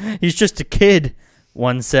 boss? He's just a kid,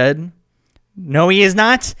 one said. No, he is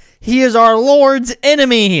not. He is our Lord's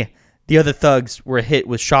enemy. The other thugs were hit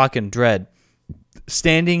with shock and dread.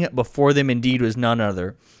 Standing before them indeed was none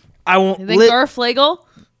other. I won't You think Garflagle?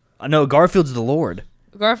 No, Garfield's the Lord.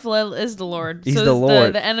 Garflagle is the Lord. He's so the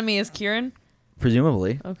Lord. The enemy is Kieran?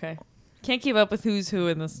 Presumably. Okay. Can't keep up with who's who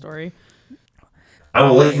in this story. I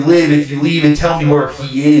will let you live if you leave and tell me where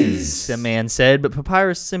he is. The man said, but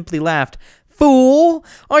Papyrus simply laughed. Fool!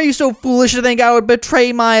 Are you so foolish to think I would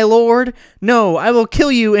betray my lord? No, I will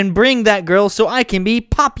kill you and bring that girl so I can be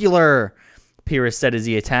popular, Pyrrhus said as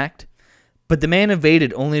he attacked. But the man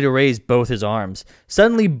evaded only to raise both his arms.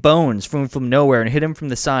 Suddenly bones flew from nowhere and hit him from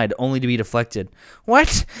the side only to be deflected.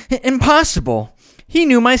 What? Impossible! He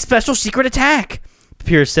knew my special secret attack,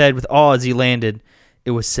 Pyrrhus said with awe as he landed.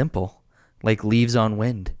 It was simple, like leaves on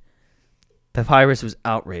wind. Papyrus was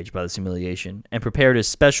outraged by this humiliation and prepared his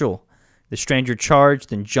special. The stranger charged,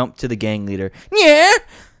 then jumped to the gang leader. Yeah,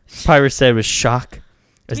 Papyrus said with shock.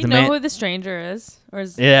 Do we know who the stranger is? Or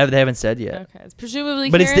is Yeah, they haven't said yet. Okay, it's presumably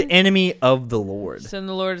But Kieran? it's the enemy of the Lord. So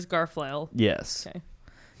the Lord is Garflail. Yes. Okay.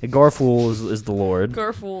 Garfool is the Lord.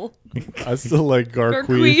 Garfool. I still like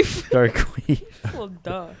Garqueef. Garqueef. Well,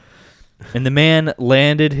 duh. And the man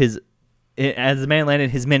landed as the man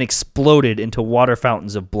landed, his men exploded into water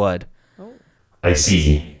fountains of blood. I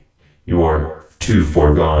see. You are too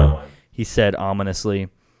foregone. He said ominously.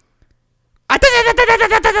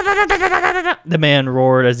 The man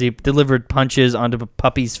roared as he delivered punches onto the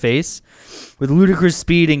puppy's face with ludicrous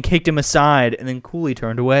speed and kicked him aside and then coolly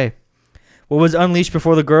turned away. What was unleashed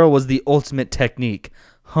before the girl was the ultimate technique,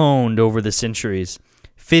 honed over the centuries.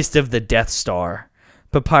 Fist of the Death Star.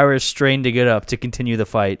 Papyrus strained to get up to continue the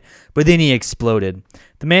fight, but then he exploded.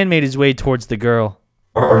 The man made his way towards the girl.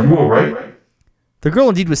 Are you alright? The girl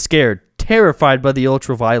indeed was scared, terrified by the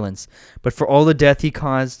ultra-violence, but for all the death he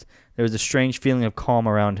caused, there was a strange feeling of calm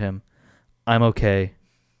around him. I'm okay,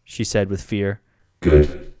 she said with fear.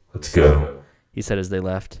 Good. Let's go. He said as they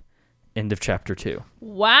left. End of chapter 2.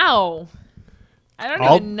 Wow. I don't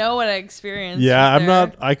even know what I experienced. Yeah, I'm there.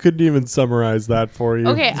 not. I couldn't even summarize that for you.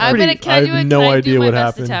 Okay, It's I'm pretty- gonna. Can I do have it? no Can I idea do my what best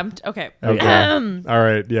happened. attempt? Okay. Okay. All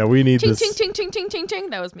right. Yeah, we need Ching, this. ching, ching, ching, ching, ching, ching.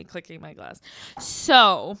 That was me clicking my glass.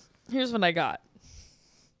 So here's what I got.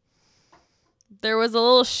 There was a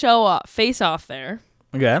little face off there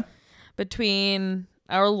Okay. between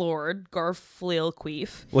our Lord Garfleal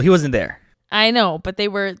Queef. Well, he wasn't there. I know, but they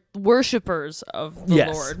were worshippers of the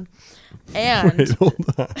Yes. Lord. And Wait, hold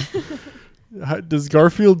on. Does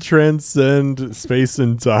Garfield transcend space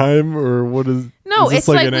and time, or what is? no, is this it's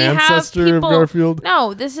like like an we have ancestor people. of Garfield.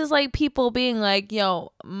 No, this is like people being like,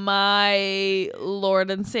 yo, my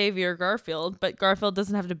Lord and Savior Garfield, but Garfield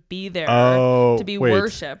doesn't have to be there to be wait.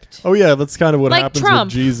 worshipped. Oh yeah, that's kind of what Like happens Trump.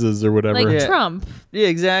 with Jesus or whatever. Like Yeah. Trump. Yeah,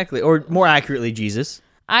 exactly. Or more accurately, Jesus.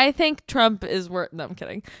 I think Trump is No, I'm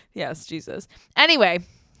kidding. Yes, Jesus. Anyway,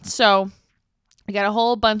 so we got a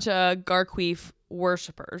whole bunch of Garqueef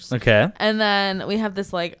worshippers. Okay. And then we have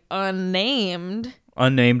this like unnamed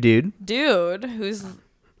Unnamed dude. dude who's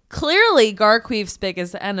clearly Garqueef's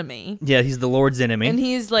biggest enemy. Yeah, he's the Lord's enemy. And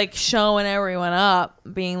he's like showing everyone up,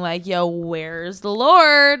 being like, yo, where's the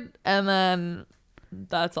Lord? And then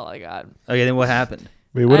that's all I got. Okay, then what happened?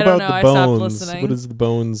 Wait, what I don't about know, I the stopped bones? listening. What is the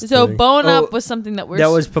bones? So thing? bone Oh, up was something that we're That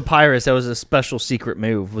was Papyrus. That was a special secret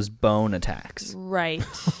move, was bone attacks. right.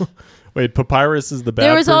 Wait, Papyrus is the bad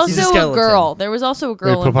There was person? He's a also a skeleton. girl. There was also a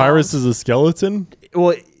girl. Wait, Papyrus involved. is a skeleton?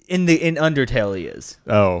 Well, in Undertale he is.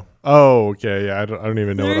 Oh, okay. Yeah, I don't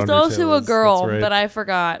even know. There's what also Undertale a is. girl, That's right. but I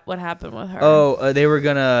forgot what happened with her. Oh, they were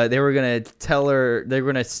gonna tell her, they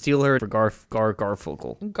were gonna steal her for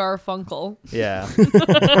Garfunkel. Garfunkel. Yeah. For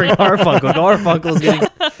Garfunkel. Garfunkel's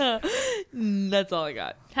getting. That's all I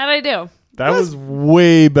got. How'd I do? That was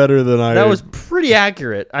way better than I. That was pretty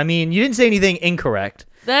accurate. I mean, you didn't say anything incorrect.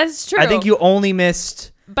 That's true. I think you only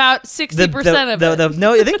missed about 60% of it.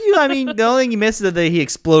 No, I think you. I mean, the only thing you missed is that he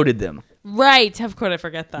exploded them. Right. Of course, I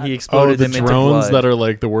forget that. He Oh, exploded the them into drones blood. that are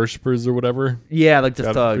like the worshippers or whatever. Yeah, like the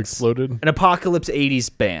Got thugs. exploded. An apocalypse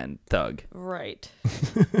 '80s band thug. Right.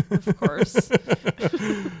 Of course.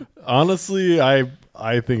 Honestly,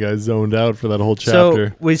 I think I zoned out for that whole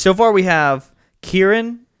chapter. So far we have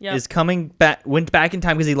Kieran Yep. is coming back. Went back in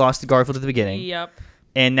time because he lost to Garfield at the beginning. Yep.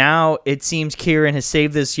 And now it seems Kieran has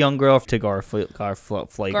saved this young girl to Garflagle.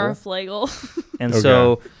 Garflagle. And Okay.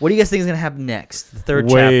 so, what do you guys think is going to happen next? The third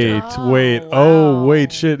Wait, chapter. wait. Oh, Oh, wow.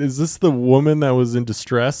 wait, shit. Is this the woman that was in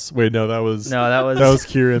distress? Wait, no, that was No, that was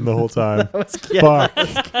Kieran the whole time. yeah. Fuck.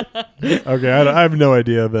 Okay, I have no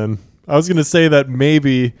idea then. I was gonna say that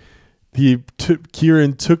maybe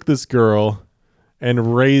Kieran took this girl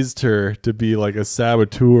and raised her to be like a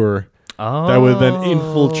saboteur that would then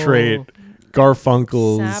infiltrate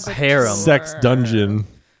Garfunkel's harem. sex dungeon.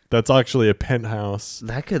 That's actually a penthouse.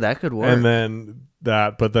 That could work. And then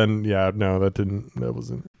that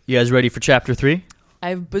wasn't. You guys ready for chapter 3?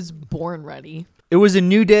 I was born ready. It was a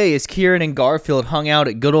new day as Kieran and Garfield hung out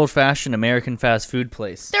at good old-fashioned American fast food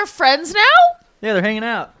place. They're friends now? Yeah, they're hanging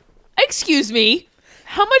out. Excuse me.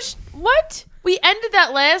 How much? What? We ended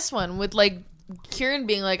that last one with like Kieran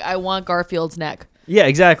being like, I want Garfield's neck. Yeah,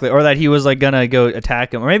 exactly. Or that he was like gonna go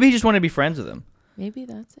attack him. Or maybe he just wanted to be friends with him. Maybe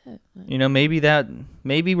that's it. You know, maybe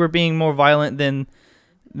we're being more violent than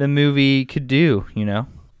the movie could do, you know?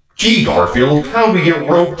 Gee, Garfield, how'd we get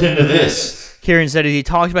roped into this? Kieran said he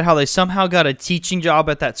talked about how they somehow got a teaching job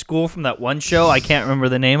at that school from that one show I can't remember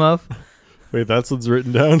the name of. Wait, that's what's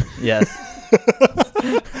written down? Yes.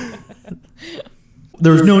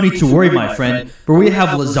 There's no need to worry, my friend, for we have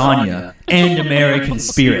lasagna and American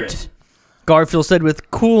spirit. Garfield said with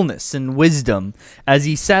coolness and wisdom as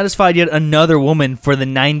he satisfied yet another woman for the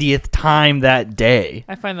 90th time that day.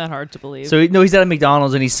 I find that hard to believe. So, no, he's at a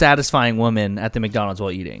McDonald's and he's satisfying women at the McDonald's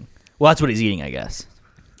while eating. Well, that's what he's eating, I guess.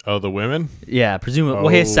 Oh, the women? Yeah, presumably. Well,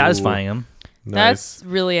 he's Oh. satisfying them. Nice. That's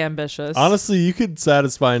really ambitious. Honestly, you could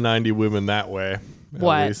satisfy 90 women that way.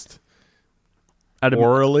 What? At least. At a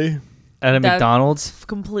Orally? At a That- McDonald's?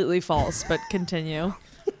 Completely false, but continue.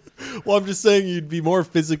 Well, I'm just saying you'd be more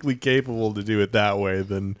physically capable to do it that way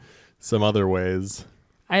than some other ways.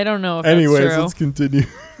 I don't know if Anyways, that's true. let's continue.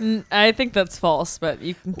 I think that's false, but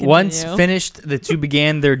you can continue. Once finished, the two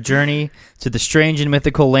began their journey to the strange and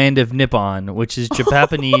mythical land of Nippon, which is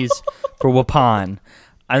Japanese for Wapan.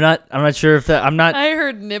 I'm not sure if that. I'm not. I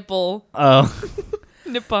heard nipple.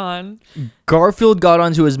 Nippon. Garfield got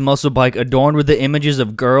onto his muscle bike adorned with the images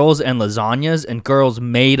of girls and lasagnas and girls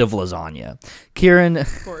made of lasagna.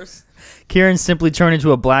 Of course. Kieran simply turned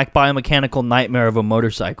into a black biomechanical nightmare of a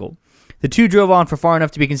motorcycle. The two drove on for far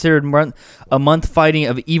enough to be considered a month fighting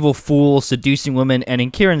of evil fools, seducing women, and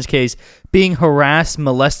in Kieran's case, being harassed,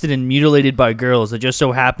 molested, and mutilated by girls that just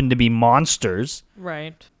so happened to be monsters.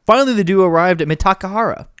 Right. Finally, the duo arrived at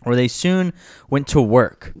Mitakahara, where they soon went to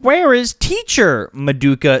work. "Where is teacher?"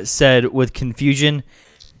 Madoka said with confusion.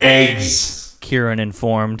 Eggs. Kieran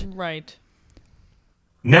informed. Right.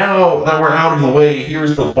 Now that we're out of the way,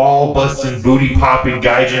 here's the ball-busting, booty-popping,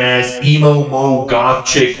 gaijin-ass, emo-mo goth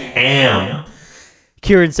chick Ham.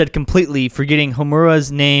 Kieran said completely, forgetting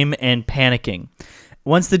Homura's name and panicking.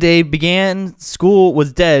 Once the day began, school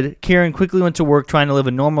was dead. Kieran quickly went to work trying to live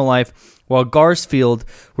a normal life, while Garfield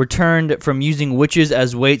returned from using witches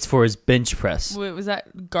as weights for his bench press. Wait, was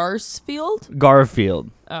that Garsfield?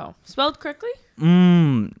 Garfield. Oh. Spelled correctly?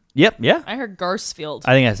 Yep, yeah. I heard Garsfield.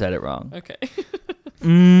 I think I said it wrong. Okay.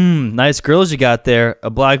 Nice girls you got there. A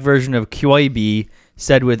black version of Kyoibi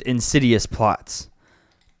said with insidious plots.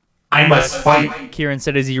 I must fight. Kieran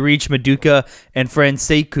said as he reached Madoka and friend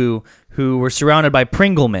Seiku, who were surrounded by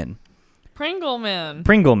Pringlemen. Pringleman.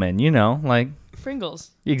 Pringlemen, you know, like... Pringles.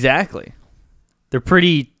 Exactly. They're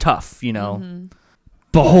pretty tough, you know.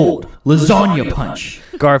 Behold, lasagna punch,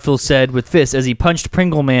 Garfield said with fists as he punched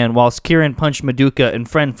Pringle Man, whilst Kieran punched Madoka and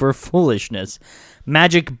friend for foolishness.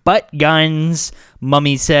 Magic butt guns,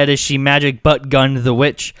 Mummy said as she magic butt gunned the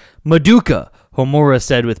witch. Madoka, Homura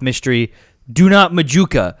said with mystery. Do not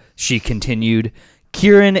Majuka, she continued.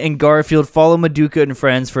 Kieran and Garfield follow Madoka and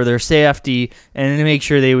friends for their safety and to make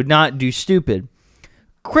sure they would not do stupid.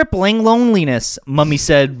 Crippling loneliness, Mummy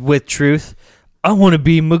said with truth. I want to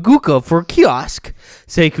be Maguka for kiosk,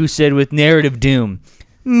 Seiku said with narrative doom.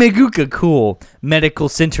 Maguka cool, Medical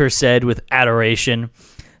Center said with adoration.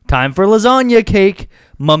 Time for lasagna cake,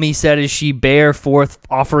 Mummy said as she bare forth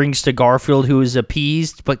offerings to Garfield, who was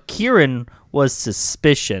appeased, but Kieran was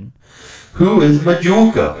suspicion. Who is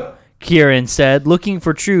Majuka? Kieran said, looking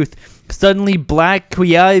for truth. Suddenly Black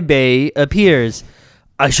Kuyaibe appears.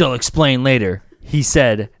 I shall explain later, he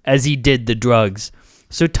said, as he did the drugs.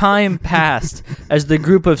 So time passed as the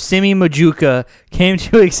group of Simi Majuka came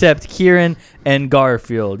to accept Kieran and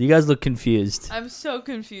Garfield. You guys look confused. I'm so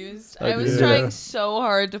confused. I was trying so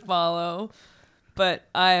hard to follow, but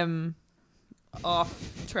I'm off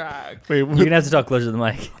track. Wait, You're going to have to talk closer to the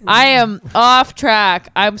mic. I am off track.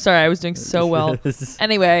 I'm sorry. I was doing so well.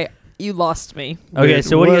 Anyway, you lost me. Okay, Wait,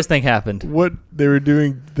 so what do you what- guys think happened? what they were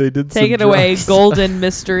doing, they did Take some it away, drugs. Golden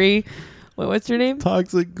Mystery. What's your name?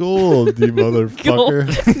 Toxic gold, you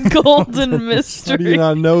motherfucker. Golden How do you Mystery.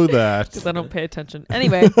 not know that? Because I don't pay attention.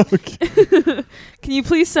 Anyway, can you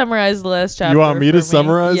please summarize the last chapter? You want me to for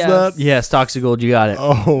summarize Yes. that? Yes, Toxic Gold, you got it.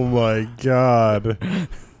 Oh my god.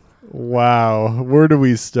 Wow. Where do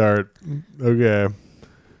we start? Okay.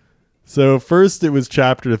 So first it was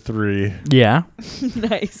chapter 3. Yeah.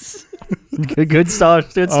 Nice. Good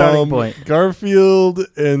starting point. Garfield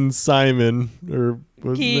and Simon, or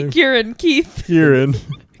what's his name? Kieran. Keith. Kieran.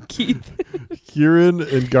 Keith. Kieran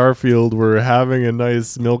and Garfield were having a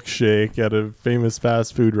nice milkshake at a famous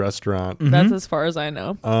fast food restaurant. That's as far as I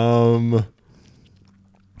know.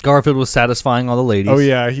 Garfield was satisfying all the ladies. Oh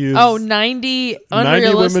yeah, he was. 90 90 women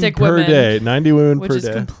unrealistic per day. 90 women which per is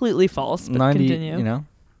day. completely false. But 90, continue. you know.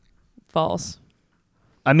 False.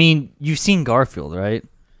 I mean, you've seen Garfield, right?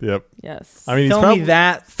 Yep. Yes. I mean, he's Tell probably me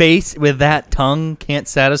that face with that tongue can't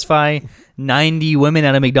satisfy 90 women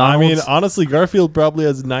at a I McDonald's. mean, honestly, Garfield probably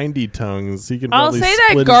has 90 tongues. He can. I'll probably say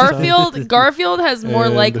split that his tongue. Garfield has more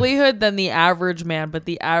And- likelihood than the average man, but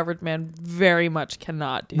the average man very much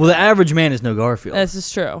cannot do well, the that. average man is no Garfield. This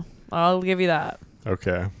is true. I'll give you that.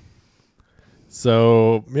 Okay.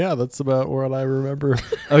 So yeah, that's about what I remember.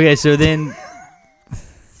 Okay, so then,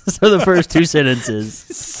 so the first two sentences.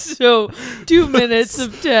 So 2 minutes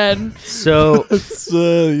of 10. So It's,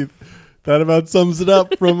 that about sums it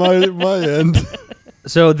up from my end.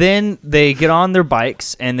 so then they get on their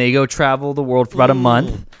bikes and they go travel the world for about a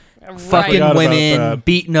month. Fucking Forgot about women, that.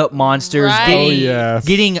 beating up monsters, Right. Oh getting yes.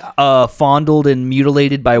 getting fondled and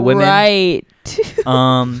mutilated by women. Right.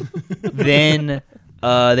 Then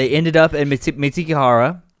they ended up at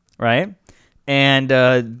Mitsuhara, right? And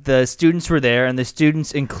the students were there, and the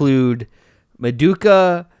students include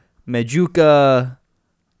Madoka, Majuka,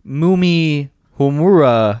 Mumi,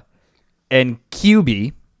 Homura, and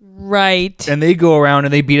Kyubi. Right. And they go around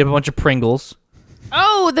and they beat up a bunch of Pringles.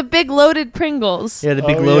 Oh, the big loaded Pringles. Yeah, the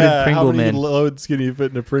big Oh, loaded yeah. Pringle How many men. loads can you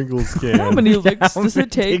fit in a Pringles can? How many licks How does many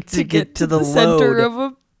it take to get to the center of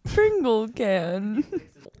a Pringle can?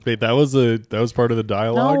 Wait, that was part of the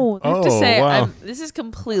dialogue. No, I have oh, to say, wow. this is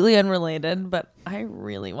completely unrelated, but I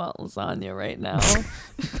really want lasagna right now.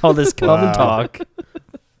 All this come and Wow. talk.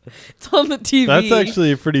 It's on the TV. That's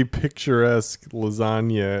actually a pretty picturesque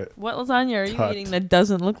lasagna. What lasagna are you Cut. eating that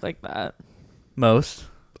doesn't look like that? Most.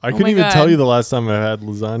 I Oh couldn't my even God. tell you the last time I had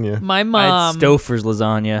lasagna. My I had mom. Stouffer's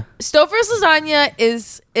lasagna. Stouffer's lasagna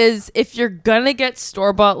is if you're gonna get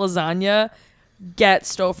store bought lasagna, get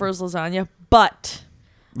Stouffer's lasagna. But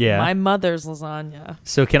Yeah. my mother's lasagna.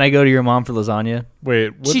 So can I go to your mom for lasagna?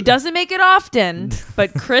 Wait, what? She doesn't make it often,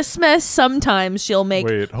 but Christmas sometimes she'll make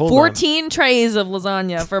Wait, hold 14 trays of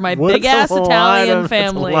lasagna for my What's big ass That's a lot Italian of-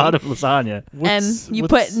 that's family. a lot of lasagna. And What's- you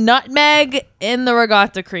what's- put nutmeg in the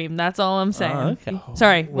regatta cream. That's all I'm saying. Oh, okay.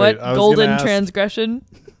 Sorry, Wait, what I was golden gonna ask- transgression?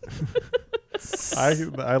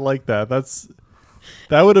 I like that.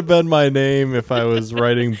 That would have been my name if I was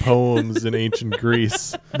writing poems in ancient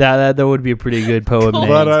Greece. That would be a pretty good poem name.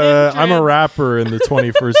 But I'm a trans- rapper in the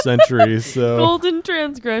 21st century, so. Golden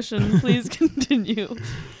transgression. Please continue.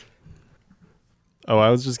 Oh, I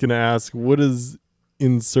was just gonna ask, what is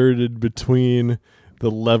inserted between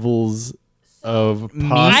the levels of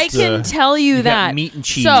pasta? I can tell you, You got that. meat and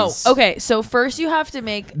cheese. So, okay, so first you have to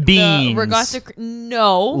make Beans. the regatta.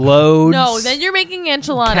 No. Loads. No, then you're making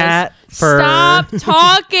enchiladas. Cat fur. Stop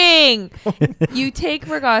talking. You take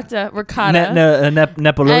ricotta.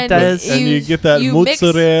 Neapolitas. and you get that you mix-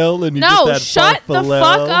 mozzarella and you No, get that shut the farfalle.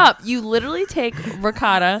 fuck up. You literally take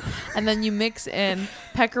ricotta and then you mix in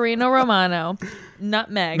pecorino romano,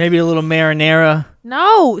 nutmeg. Maybe a little marinara.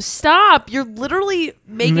 No, stop. You're literally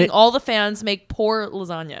making Mi- all the fans make poor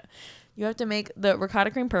lasagna. You have to make the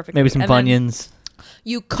ricotta cream perfectly. Maybe some and then Funyuns.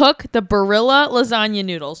 You cook the Barilla lasagna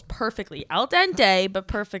noodles perfectly, al dente, but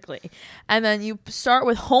perfectly. And then you start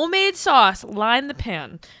with homemade sauce, line the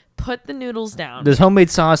pan, put the noodles down. Does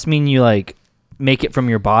homemade sauce mean you like make it from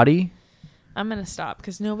your body? I'm going to stop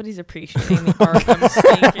because nobody's appreciating the art I'm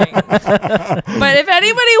speaking. But if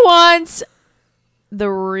anybody wants the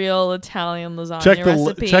real Italian lasagna Check the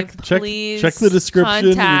recipe, please check the description.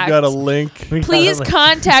 contact, We've got a link. Please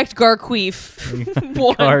contact Garqueef.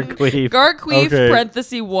 One. Garqueef. Garqueef, Okay.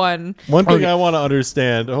 parenthesis 1. One thing Okay. I want to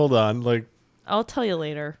understand. Hold on. Like, I'll tell you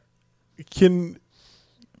later.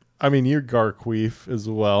 you're Garqueef as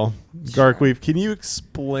well. Garqueef, can you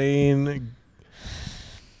explain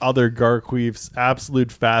other Garqueef's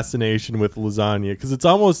absolute fascination with lasagna? Because it's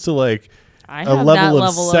almost to like I a have that level of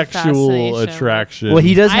level sexual fascination. attraction. Well,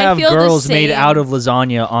 he does I have feel the girls made same- out of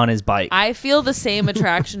lasagna on his bike. I feel the same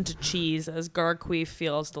attraction to cheese as Garqueef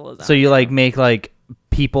feels to lasagna. So you like make like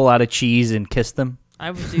people out of cheese and kiss them?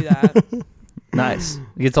 I would do that. Nice.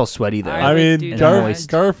 It gets all sweaty though. I I would mean, do that.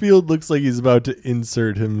 Garfield looks like he's about to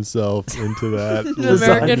insert himself into that.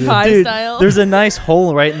 American lasagna. Pie Dude, style. there's a nice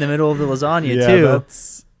hole right in the middle of the lasagna Yeah, too.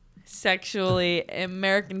 that's Sexually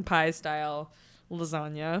American Pie style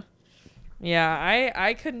lasagna. Yeah,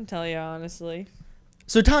 I couldn't tell you, honestly.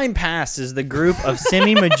 So time passed as the group of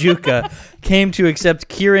Simi Majuka came to accept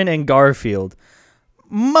Kieran and Garfield.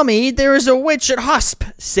 Mummy, there is a witch at Hosp,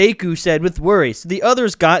 Seku said with worry. So the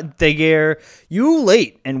others got there. You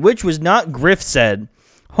late, and which was not, Griff said.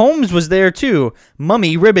 Holmes was there too.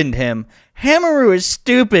 Mummy ribboned him. Hamaru is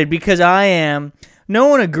stupid because I am. No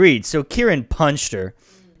one agreed, so Kieran punched her.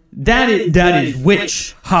 That is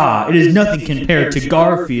witch. Ha, it is nothing compared to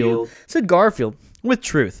Garfield, said Garfield, with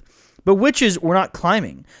truth. But witches were not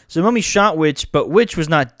climbing. So Mummy shot Witch, but Witch was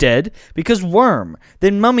not dead because worm.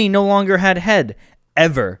 Then Mummy no longer had head.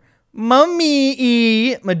 Ever.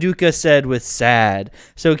 Mummy, Madoka said with sad.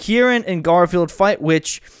 So Kieran and Garfield fight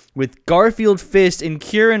Witch with Garfield fist and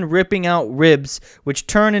Kieran ripping out ribs, which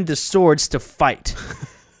turn into swords to fight.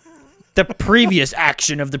 The previous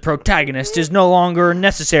action of the protagonist is no longer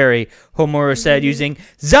necessary, Homura said using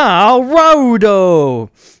Zarodo.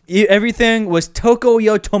 Everything was Toko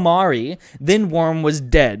Yotomari, then Worm was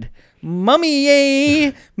dead.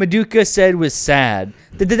 Mummy, Madoka said with sad.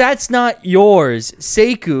 That's not yours,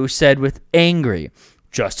 Seku said with angry.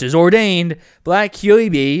 Just as ordained, Black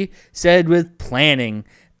Hyobi said with planning.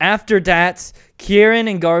 After that, Kieran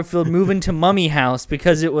and Garfield move into Mummy House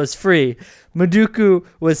because it was free. Madoka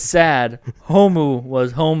was sad, Homu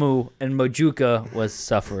was Homu, and Majuka was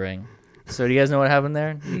suffering. So do you guys know what happened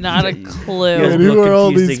there? Not a You guys clue. are And who real are all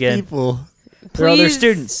confused these again. people? They're all their Please,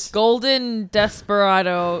 students. Golden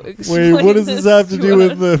Desperado. Wait, explain what does this have to do us.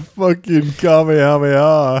 with the fucking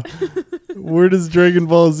Kamehameha? Where does Dragon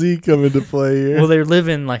Ball Z come into play here? Well, they're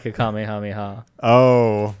living like a Kamehameha.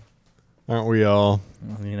 Oh, aren't we all?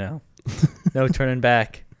 You know, no turning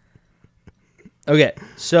back. Okay,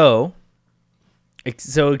 so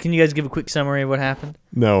can you guys give a quick summary of what happened?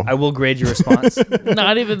 No. I will grade your response.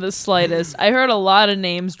 Not even the slightest. I heard a lot of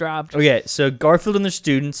names dropped. Okay, so Garfield and their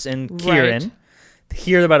students and Kieran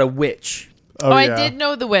hear about a witch, Oh, yeah. I did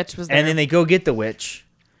know the witch was there. and then they go get the witch,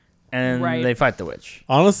 and Right. they fight the witch.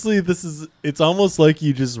 Honestly, it's almost like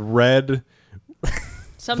you just read.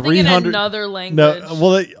 Something in 300 another language. No,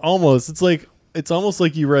 well, almost. It's almost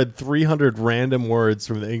like you read 300 random words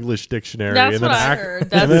from the English dictionary. That's and then what I act- heard.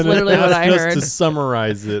 and That's then literally what asked I just heard. to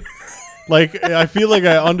summarize it. Like, I feel like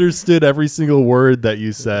I understood every single word that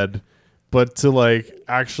you said, but to like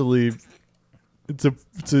actually to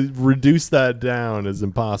reduce that down is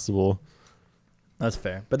impossible. That's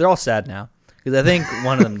fair, but they're all sad now because I think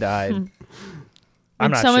one of them died. I'm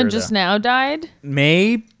And not someone sure. just though. now died?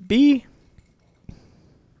 Maybe.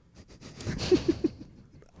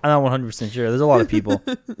 I'm not 100% sure. There's a lot of people.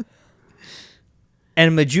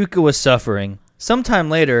 And Majuka was suffering. Sometime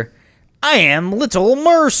later, I am Little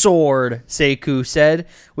Mersword, Seku said,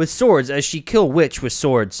 with swords as she killed Witch with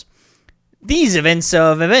swords. These events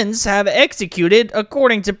have executed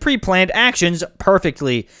according to pre-planned actions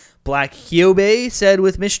perfectly, Black Hyobe said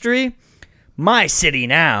with mystery. My city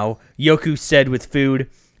now, Yoku said with food.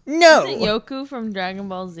 No. Is it Yoku from Dragon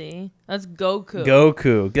Ball Z? That's Goku.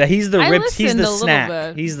 Goku. Yeah, he's the I ripped. He's listened the a little snack.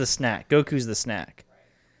 bit. He's the snack. Goku's the snack.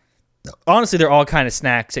 Honestly, they're all kind of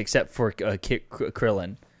snacks except for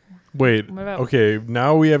Krillin. Wait, What about- okay,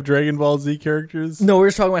 now we have Dragon Ball Z characters? No, we're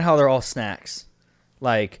just talking about how they're all snacks,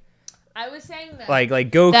 like I was saying that. like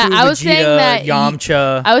Goku, That- I was saying Vegeta, that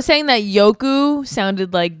Yamcha. I was saying that Yoku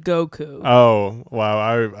sounded like Goku. Oh, wow,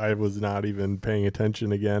 I was not even paying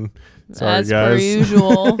attention again. Sorry, As per guys.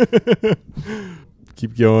 usual.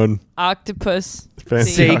 Keep going. Octopus.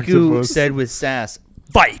 Fancy Seku octopus. said with sass,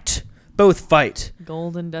 "Fight! Both fight!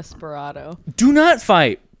 Golden Desperado. Do not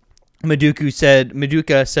fight!"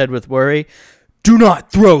 Madoka said with worry. "Do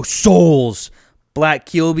not throw souls!" Black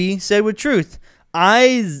Kilby said with truth.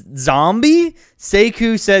 I zombie?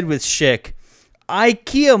 Seku said with shick.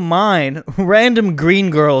 IKEA mine, random green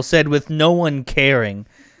girl said with no one caring.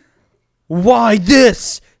 Why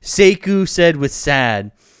this? Seku said with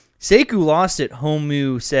sad. Seku lost it,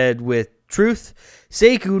 Homu said with truth.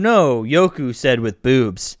 Seku no, Yoku said with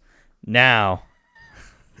boobs. Now,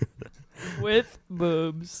 With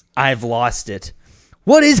boobs. I've lost it.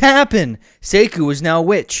 What has happened? Seku is now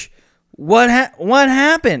witch. What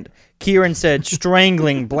happened? Kieran said,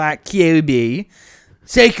 strangling Black Kyubi.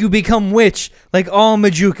 Seku become witch, like all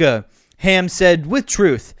Majuka. Ham said, with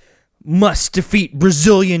truth. Must defeat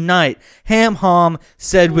Brazilian Knight. Ham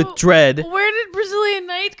said with dread. Where did Brazilian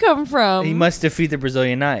Knight come from? He must defeat the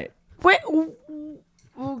Brazilian Knight. Wait.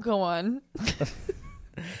 Oh, go on.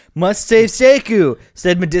 Must save Seku,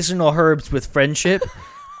 said medicinal herbs with friendship.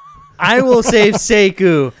 I will save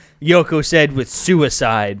Seku, Yoko said with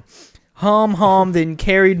suicide. Ham then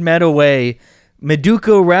carried Med away.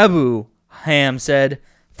 Meduko Rabu, Ham said.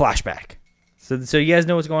 Flashback. So you guys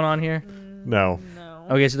know what's going on here? No. No.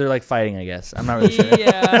 Okay, so they're like fighting, I guess. I'm not really sure.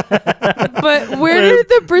 Yeah. But where did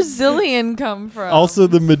the Brazilian come from? Also,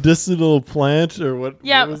 the medicinal plant, or what,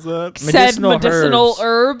 Yeah. what was that? said medicinal medicinal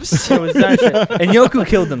herbs. It was that shit. And Yoku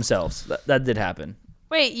killed themselves. That did happen.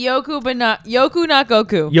 Wait, Yoku, but not Yoku, not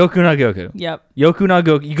Goku. Yoku, not Goku. Yep. Yoku, not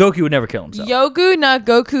Goku. Goku would never kill himself. Yoku, not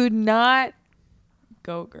Goku, not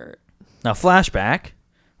Gogurt. Now, flashback.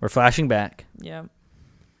 We're flashing back. Yep.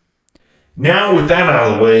 Now, with that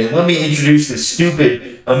out of the way, let me introduce the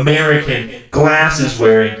stupid American glasses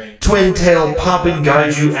wearing, twin tail poppin'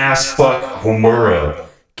 gaiju ass fuck Homura.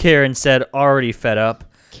 Karen said, already fed up.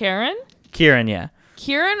 Karen? Kieran, yeah.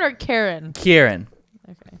 Kieran or Karen? Kieran.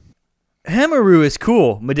 Okay. Hamaru is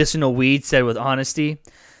cool, medicinal weed said with honesty.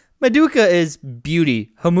 Madoka is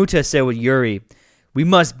beauty, Homuta said with Yuri. We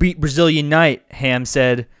must beat Brazilian Night, Ham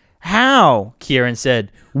said. How? Kieran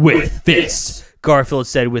said. With fists, Garfield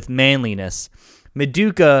said with manliness.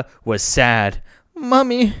 Madoka was sad.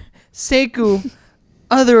 Mummy, Seku,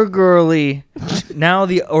 other girly. Now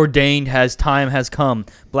the ordained time has come,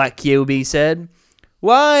 Black Kyubi said.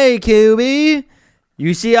 Why, Kyubi?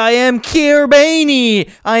 You see, I am Kiribani.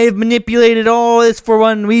 I have manipulated all this for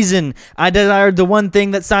one reason. I desired the one thing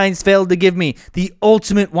that science failed to give me, the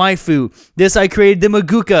ultimate waifu. This I created the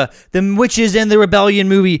Maguka, the Witches and the Rebellion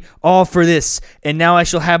movie, all for this. And now I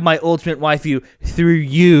shall have my ultimate waifu through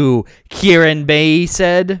you, Kirin Bei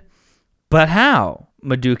said. But how?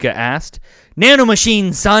 Madoka asked.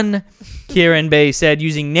 Nanomachines, son, Kirin Bei said,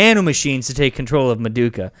 using nanomachines to take control of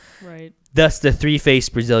Madoka. Right. Thus the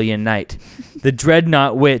three-faced Brazilian knight. The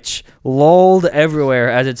dreadnought witch lolled everywhere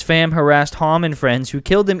as its fam harassed Ham and friends who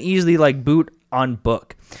killed them easily like boot on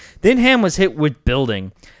book. Then Ham was hit with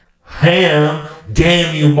building. Ham,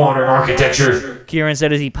 damn you modern architecture. Kieran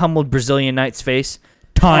said as he pummeled Brazilian knight's face.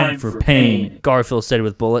 Time for pain, Garfield said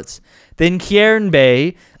with bullets. Then Kirin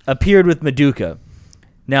Bei appeared with Madoka.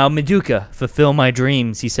 Now Madoka, fulfill my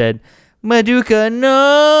dreams, he said. Madoka,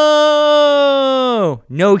 no!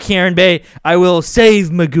 No, Kirin Bei, I will save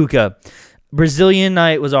Madoka. Brazilian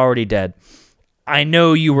Knight was already dead. I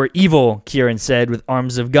know you were evil, Kirin said with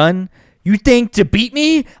arms of gun. You think to beat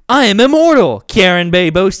me? I am immortal, Kirin Bei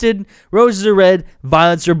boasted. Roses are red,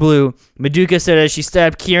 violets are blue, Madoka said as she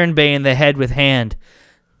stabbed Kirin Bei in the head with hand.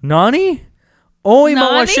 Nani? Oi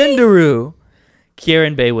Nani? Mawashindaru.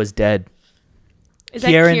 Kirin Bei was dead. Is that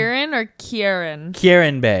Kieran or Kieran?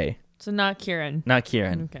 Kirin Bei. So not Kieran. Not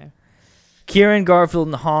Kieran. Okay. Kieran, Garfield,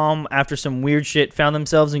 and Ham, after some weird shit, found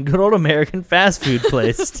themselves in good old American fast food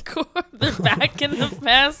place. They're back in the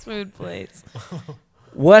fast food place.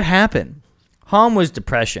 What happened? Ham was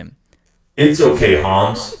depression. It's okay,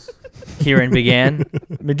 Hans. Kieran began.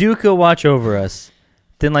 Madoka, watch over us.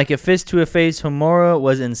 Then, like a fist to a face, Homura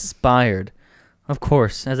was inspired. Of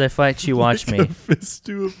course, as I fight, she watched me. Fist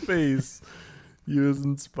to a face. He was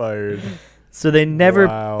inspired. So they never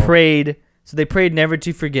Wow. prayed. So they prayed never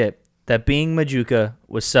to forget that being Madoka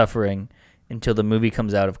was suffering until the movie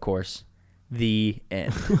comes out. Of course, the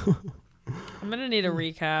end. I'm gonna need a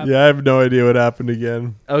recap. Yeah, I have no idea what happened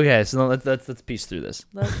again. Okay, so let's piece through this.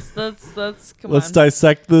 Let's come Let's on.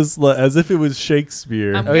 dissect this as if it was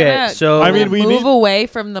Shakespeare. I'm Okay, gonna so- I mean, we move need- away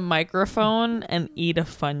from the microphone and eat a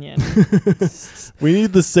Funyun. We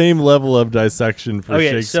need the same level of dissection for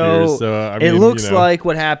Okay, Shakespeare. so So I it mean, looks you know. like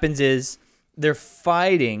what happens is they're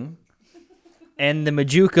fighting, and the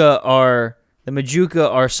Madoka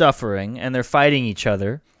are suffering, and they're fighting each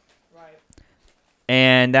other. Right.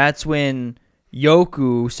 And that's when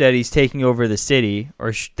Yoku said he's taking over the city,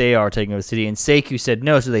 or they are taking over the city, and Seku said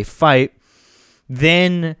no, so they fight.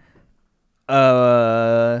 Then,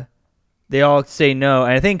 they all say no,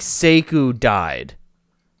 and I think Seku died.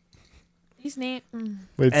 These names.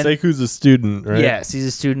 Wait, and- Seku's a student, right? Yes, he's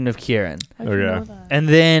a student of Kieran. Okay. And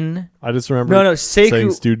then I just remember no, saying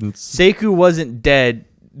Seku students. Seku wasn't dead.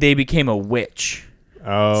 They became a witch.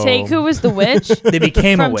 Oh. Seku was the witch They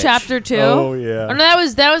became a from witch. chapter 2. Oh Oh yeah. no, that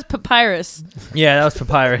was Papyrus. Yeah, that was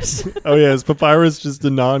Papyrus. Oh yeah. Is Papyrus just a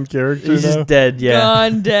non-character He's now? just dead. Yeah.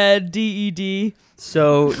 Gone dead. DED.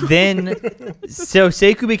 So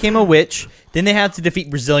Seku became a witch. Then they had to defeat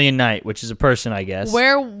Brazilian Knight, which is a person, I guess.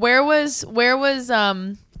 Where was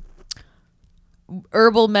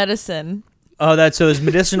herbal medicine? Oh, that's so there's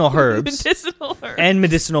medicinal herbs Medicinal herb. and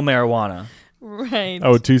medicinal marijuana. Right.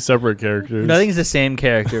 Oh, two separate characters. No, I think it's the same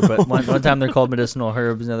character, but one time they're called medicinal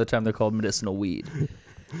herbs, another time they're called medicinal weed.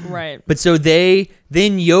 Right. But so then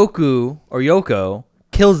Yoko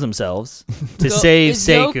kills themselves to save is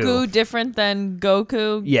Seku. Yoku different than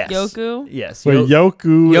Goku? Yes. Yoku? Yes. Wait,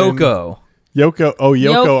 Yoku. Yoko. Yoko. Oh,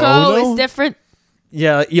 Yoko Ono. is different.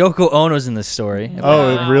 Yeah, Yoko Ono's in this story.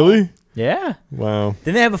 Oh, Wow. really? Yeah. Wow.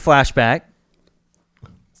 Then they have a flashback.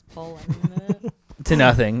 Full minute. to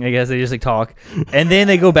nothing. I guess they just like talk, and then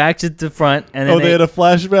they go back to the front, and then they had a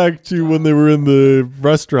flashback to when they were in the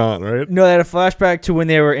restaurant, right? no, they had a flashback to when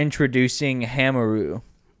they were introducing Hamaru.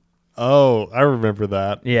 Oh, I remember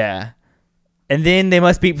that. Yeah, and then they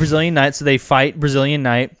must beat Brazilian Knight, so they fight Brazilian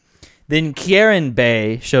Knight. Then Kieran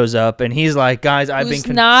Bay shows up, and he's like, "Guys, I've Who's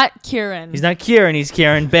been." not Kieran. He's not Kieran. He's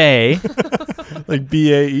Kieran Bay. Like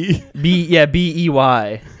BAE.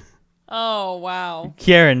 B-E-Y. Oh, wow.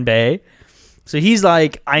 Kieran Bay. So he's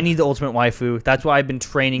like, I need the ultimate waifu. That's why I've been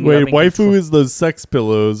training. Wait, I've been waifu is those sex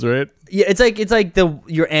pillows, right? Yeah, it's like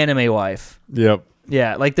your anime wife. Yep.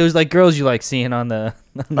 Yeah, like those like girls you like seeing on the,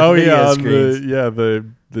 Oh video yeah, on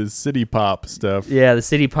screens. the city pop stuff. Yeah, the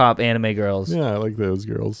city pop anime girls. Yeah, I like those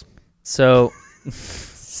girls. So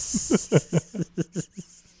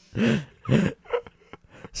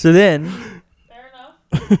So then Fair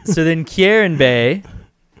enough. so then Kieran Bay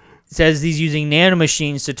says he's using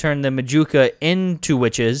nanomachines to turn the Majuka into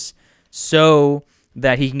witches so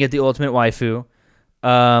that he can get the ultimate waifu.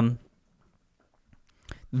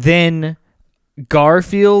 Then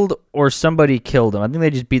Garfield or somebody killed him. I think they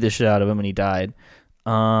just beat the shit out of him and he died.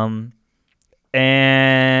 And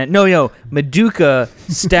no, Maduka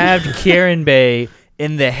stabbed Kieran Bay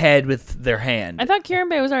in the head with their hand. I thought Kieran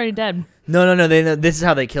Bay was already dead. No. This is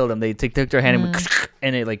how they killed him. They took their hand and,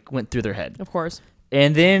 and it like went through their head. Of course.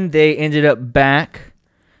 And then they ended up back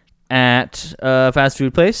at a fast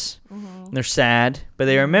food place. They're sad, but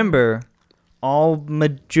they remember all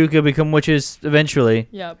Majuka become witches eventually,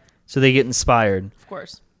 Yep. so they get inspired. Of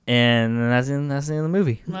course. And that's the end of the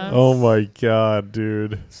movie. Oh my god,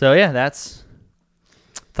 dude. So yeah, that's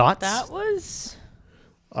thoughts. That was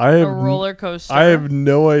I a have roller coaster. I have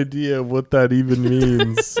no idea what that even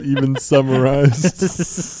means, even summarized.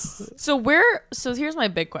 So here's my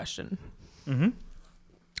big question. Mm-hmm.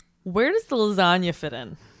 Where does the lasagna fit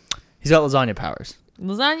in? He's got lasagna powers.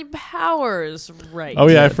 Lasagna powers, right? Oh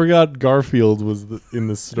yeah, I forgot Garfield was in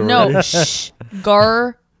the story. No, shh.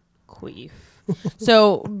 Garqueef.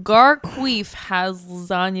 So Garqueef has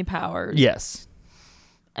lasagna powers. Yes,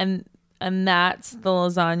 And that's the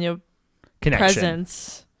lasagna connection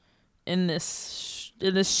presence in this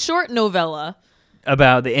short novella.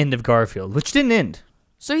 about the end of Garfield, which didn't end.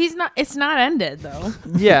 So it's not ended though.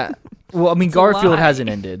 Yeah, well, I mean, It's a Garfield lie. hasn't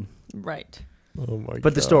ended, Right. Oh my god.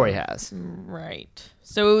 but the story has. Right.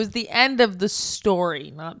 So it was the end of the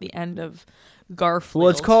story, not the end of Garfield. Well,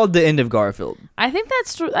 it's called the end of Garfield. I think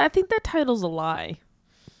that title's a lie.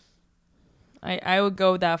 I would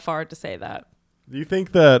go that far to say that. Do you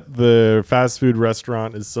think that the fast food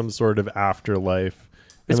restaurant is some sort of afterlife?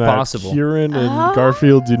 It's and that possible. Kieran and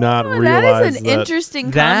Garfield do not realize That is an that.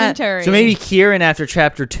 interesting commentary. So maybe Kieran, after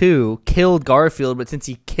chapter 2, killed Garfield, but since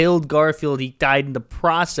he killed Garfield, he died in the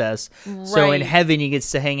process. So in Right. heaven, he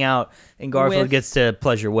gets to hang out, and Garfield With- gets to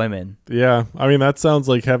pleasure women. Yeah, I mean that sounds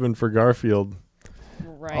like heaven for Garfield.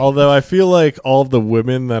 Right. Although I feel like all the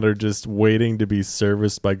women that are just waiting to be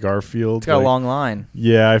serviced by Garfield, It's got like, a long line.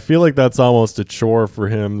 yeah, I feel like that's almost a chore for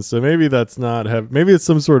him. So maybe that's not maybe it's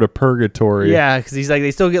some sort of purgatory. Yeah, because he's like,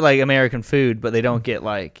 they still get like American food, but they don't get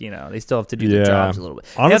like, they still have to do their Yeah. jobs a little bit.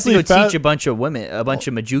 Honestly, they have to go fa- teach a bunch of women, a bunch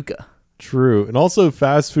of Majuka. True. And also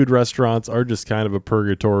fast food restaurants are just kind of a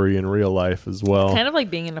purgatory in real life as well. kind of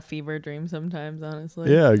like being in a fever dream sometimes,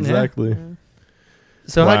 honestly. Yeah, exactly.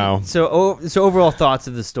 So Wow. so overall thoughts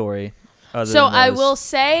of the story. other So than I those? will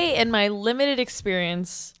say, in my limited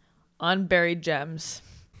experience on Buried Gems,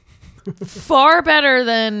 far better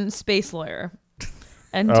than Space Lawyer.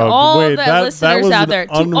 And to all wait, the that listeners was out an there,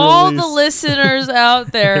 to all the unreleased- listeners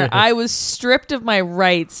out there, I was stripped of my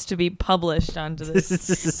rights to be published onto this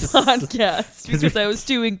podcast because I was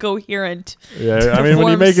too incoherent. Yeah, I mean when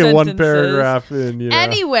you form make it one sentences. paragraph in,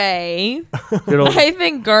 Anyway, Good old- I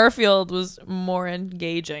think Garfield was more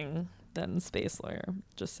engaging than Space Lawyer.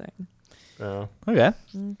 Just saying. Oh. Okay.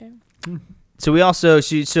 Okay. So we also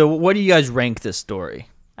so what do you guys rank this story?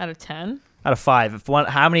 Out of 10? Out of 5. If one,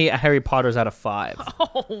 how many Harry Potters out of 5?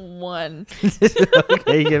 Oh, 1.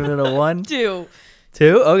 Okay, giving it a 1, 2.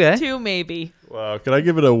 2. Okay. 2 maybe. Wow, could I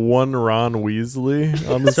give it a 1 Ron Weasley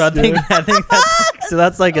on the So I think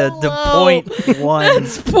that's like a the Hello. 0.1.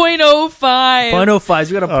 That's 0.05. 0.05.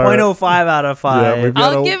 So we got a All right. 0.05 out of 5. Yeah, we've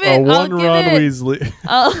got I'll a, give a it- I'll 1 give Ron it- Weasley.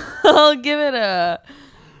 I'll give it a...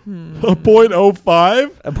 A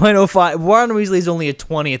 0.05? A 0.05. Ron Weasley's only a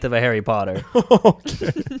 20th of a Harry Potter.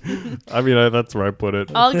 Okay. I mean, that's where I put it.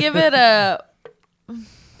 I'll give it a...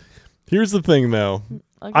 Here's the thing, though.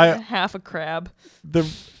 I'll give I- it a half a crab.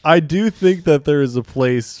 I do think that there is a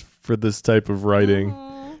place for this type of writing.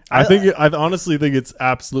 I honestly think it's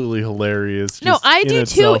absolutely hilarious. No, just I in do too.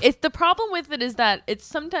 itself. It's the problem with it is that it's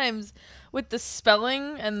sometimes with the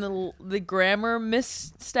spelling and the grammar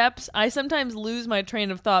missteps, I sometimes lose my train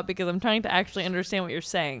of thought because I'm trying to actually understand what you're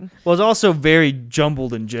saying. Well, it's also very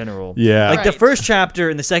jumbled in general. Yeah. Like the Right. first chapter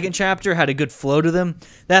and the second chapter had a good flow to them.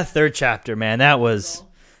 That third chapter, man, that was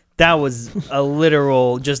a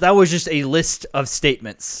literal that was just a list of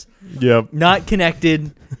statements. Yep. Not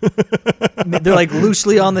connected. They're like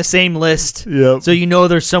loosely on the same list. Yep. So you know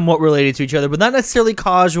they're somewhat related to each other, but not necessarily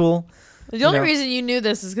causal. The only No. reason you knew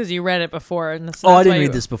this is because you read it before. And so Oh, I that's didn't why read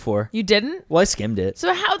you- this before. You didn't? Well, I skimmed it.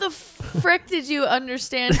 So how the frick did you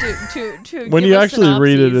understand to When give you us actually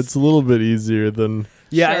read it, synopses? it's a little bit easier than.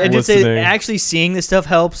 Yeah, Sure. I did say Listening. actually seeing this stuff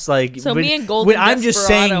helps. Like, So when, me and Golden when I'm just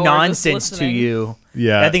saying Desperado are just nonsense to listening. you,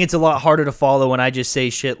 Yeah. I think it's a lot harder to follow when I just say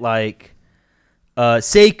shit like,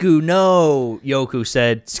 "Seiku, no," Yoku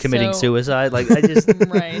said, committing So- suicide. Like, I just.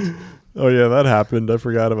 Right. Oh yeah, that happened. I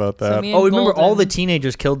forgot about So that. me Oh, and remember all the Golden-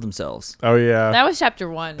 teenagers killed themselves. Oh yeah. That was chapter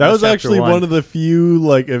 1. That was chapter actually one. one of the few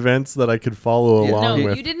like events that I could follow Yeah, along no,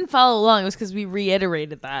 with. you didn't follow along. It was because we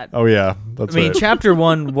reiterated that. Oh yeah, that's I mean, right. chapter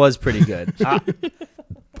 1 was pretty good.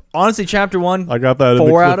 Honestly, chapter 1, I got that. in the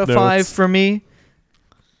 4 clip out of 5 notes. for me.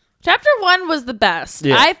 Chapter 1 was the best.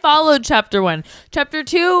 Yeah. I followed chapter 1. Chapter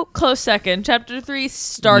 2, close second. Chapter 3,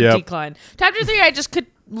 stark Yep. decline. Chapter 3, I just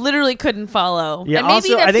literally couldn't follow. Yeah, and maybe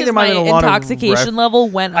also, that's I think there might have my been a lot of intoxication level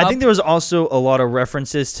went up. I think there was also a lot of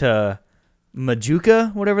references to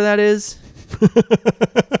Majuka, whatever that is.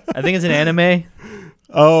 I think it's an anime.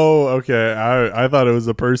 Oh, okay. I thought it was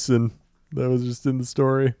a person that was just in the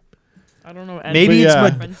story. I don't know. Any Maybe it's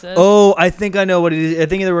references. Oh, I think I know what it is. I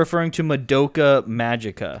think they're referring to Madoka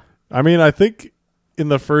Magica. I mean, I think in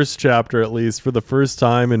the first chapter, at least, for the first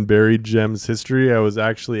time in Buried Gems history, I was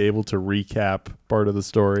actually able to recap part of the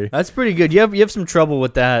story. That's pretty good. You have some trouble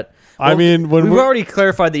with that. I mean, when we've we're- already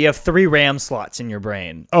clarified that you have 3 RAM slots in your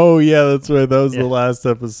brain. Oh yeah, that's right. That was Yeah. the last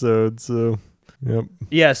episode. So, yep.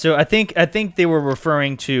 Yeah, so I think they were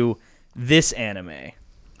referring to this anime.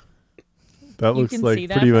 That You looks can like see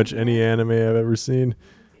that pretty from much any anime I've ever seen.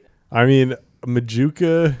 I mean,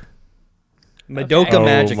 Majuka. Madoka Okay, Oh,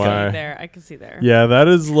 Magica. my. There, I can see there. Yeah, that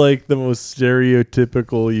is like the most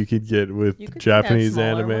stereotypical you could get with You could see that Japanese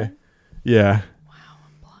smaller anime. one. Yeah.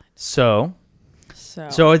 So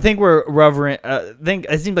So I think we're rovering. I think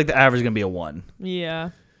it seems like the average is gonna be a 1.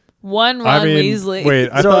 yeah, one I Ron mean, Weasley. wait,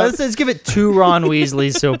 I So thought let's give it 2 Ron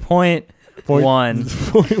Weasleys. So point point 1.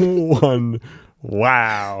 0.1.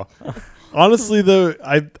 Wow. Honestly, though,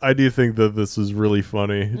 I do think that this was really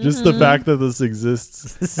funny. Just Mm-hmm. the fact that this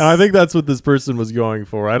exists, and I think that's what this person was going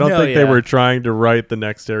for. I don't No, think they yeah. were trying to write the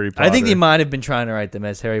next Harry Potter. I think they might have been trying to write them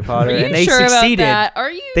as Harry Potter, Are you and they sure succeeded. about that? Are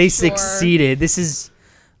you? They sure? succeeded. This is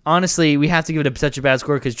honestly, we have to give it such a bad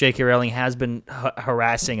score because J.K. Rowling has been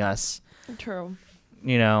harassing us. True.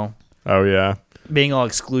 You know, Oh yeah. being all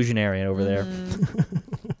exclusionary over there. Mm-hmm.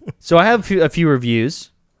 So I have a few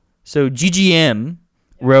reviews. So GGM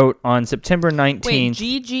wrote on September Wait, 19th.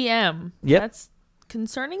 GGM. Yep. That's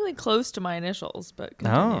concerningly close to my initials, but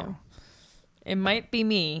continue. It might be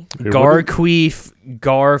me. Garqueef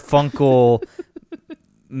Garfunkel.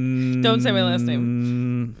 Don't say my last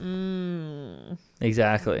name. Mm.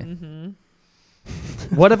 Exactly.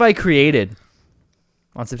 Mm-hmm. What have I created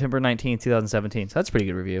on September 19th, 2017? So that's a pretty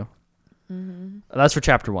good review. Mm-hmm. That's for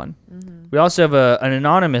chapter 1. We also have an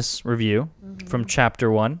anonymous review from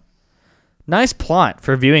chapter 1. Nice plot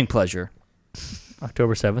for viewing pleasure.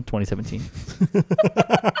 October 7th, 2017.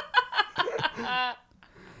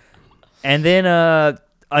 And then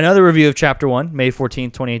another review of chapter 1, May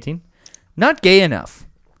 14th, 2018. Not gay enough.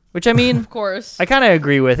 Which, I mean, Of course. I kind of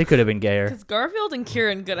agree with. It could have been gayer. Because Garfield and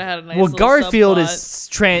Kieran could have had a nice Well, little Garfield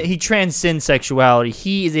subplot. he transcends sexuality.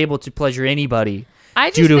 He is able to pleasure anybody. I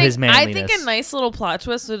just due to think, his I think manliness. a nice little plot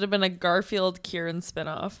twist would have been a Garfield Kieran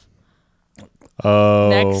spinoff. Oh.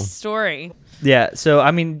 Next story. Yeah, so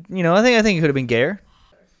I mean, you know, I think it could have been gayer.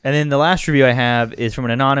 And then the last review I have is from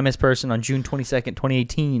an anonymous person on June 22nd,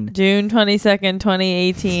 2018. June 22nd,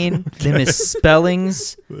 2018. The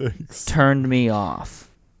misspellings Thanks. turned me off.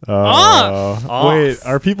 Off! Wait,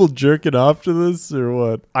 are people jerking off to this or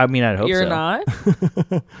what? I mean, I'd hope You're so. not?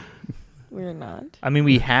 We're not. I mean,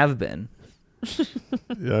 we have been. Yeah,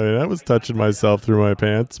 I mean, I was touching myself through my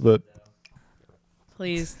pants, but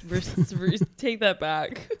Please, take that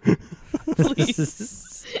back.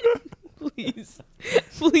 Please. Please.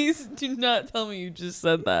 Please do not tell me you just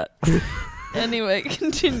said that. Anyway,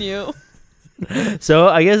 continue. So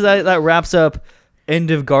I guess that wraps up End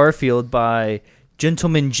of Garfield by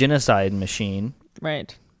Gentleman Genocide Machine.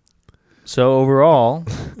 Right. So overall,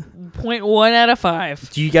 0.1 out of 5.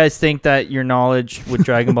 Do you guys think that your knowledge with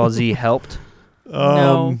Dragon Ball Z helped?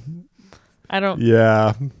 No. I don't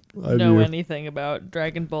Yeah, I know do. anything about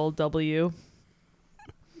Dragon Ball W.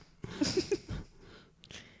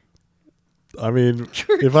 I mean,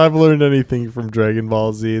 if I've learned anything from Dragon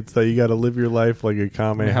Ball Z, it's that you got to live your life like a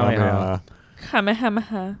Kamehameha.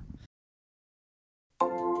 Kamehameha.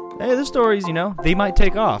 Hey, the stories, they might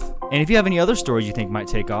take off. And if you have any other stories you think might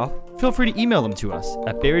take off, feel free to email them to us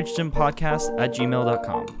at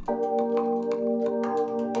berridgetonpodcast@gmail.com.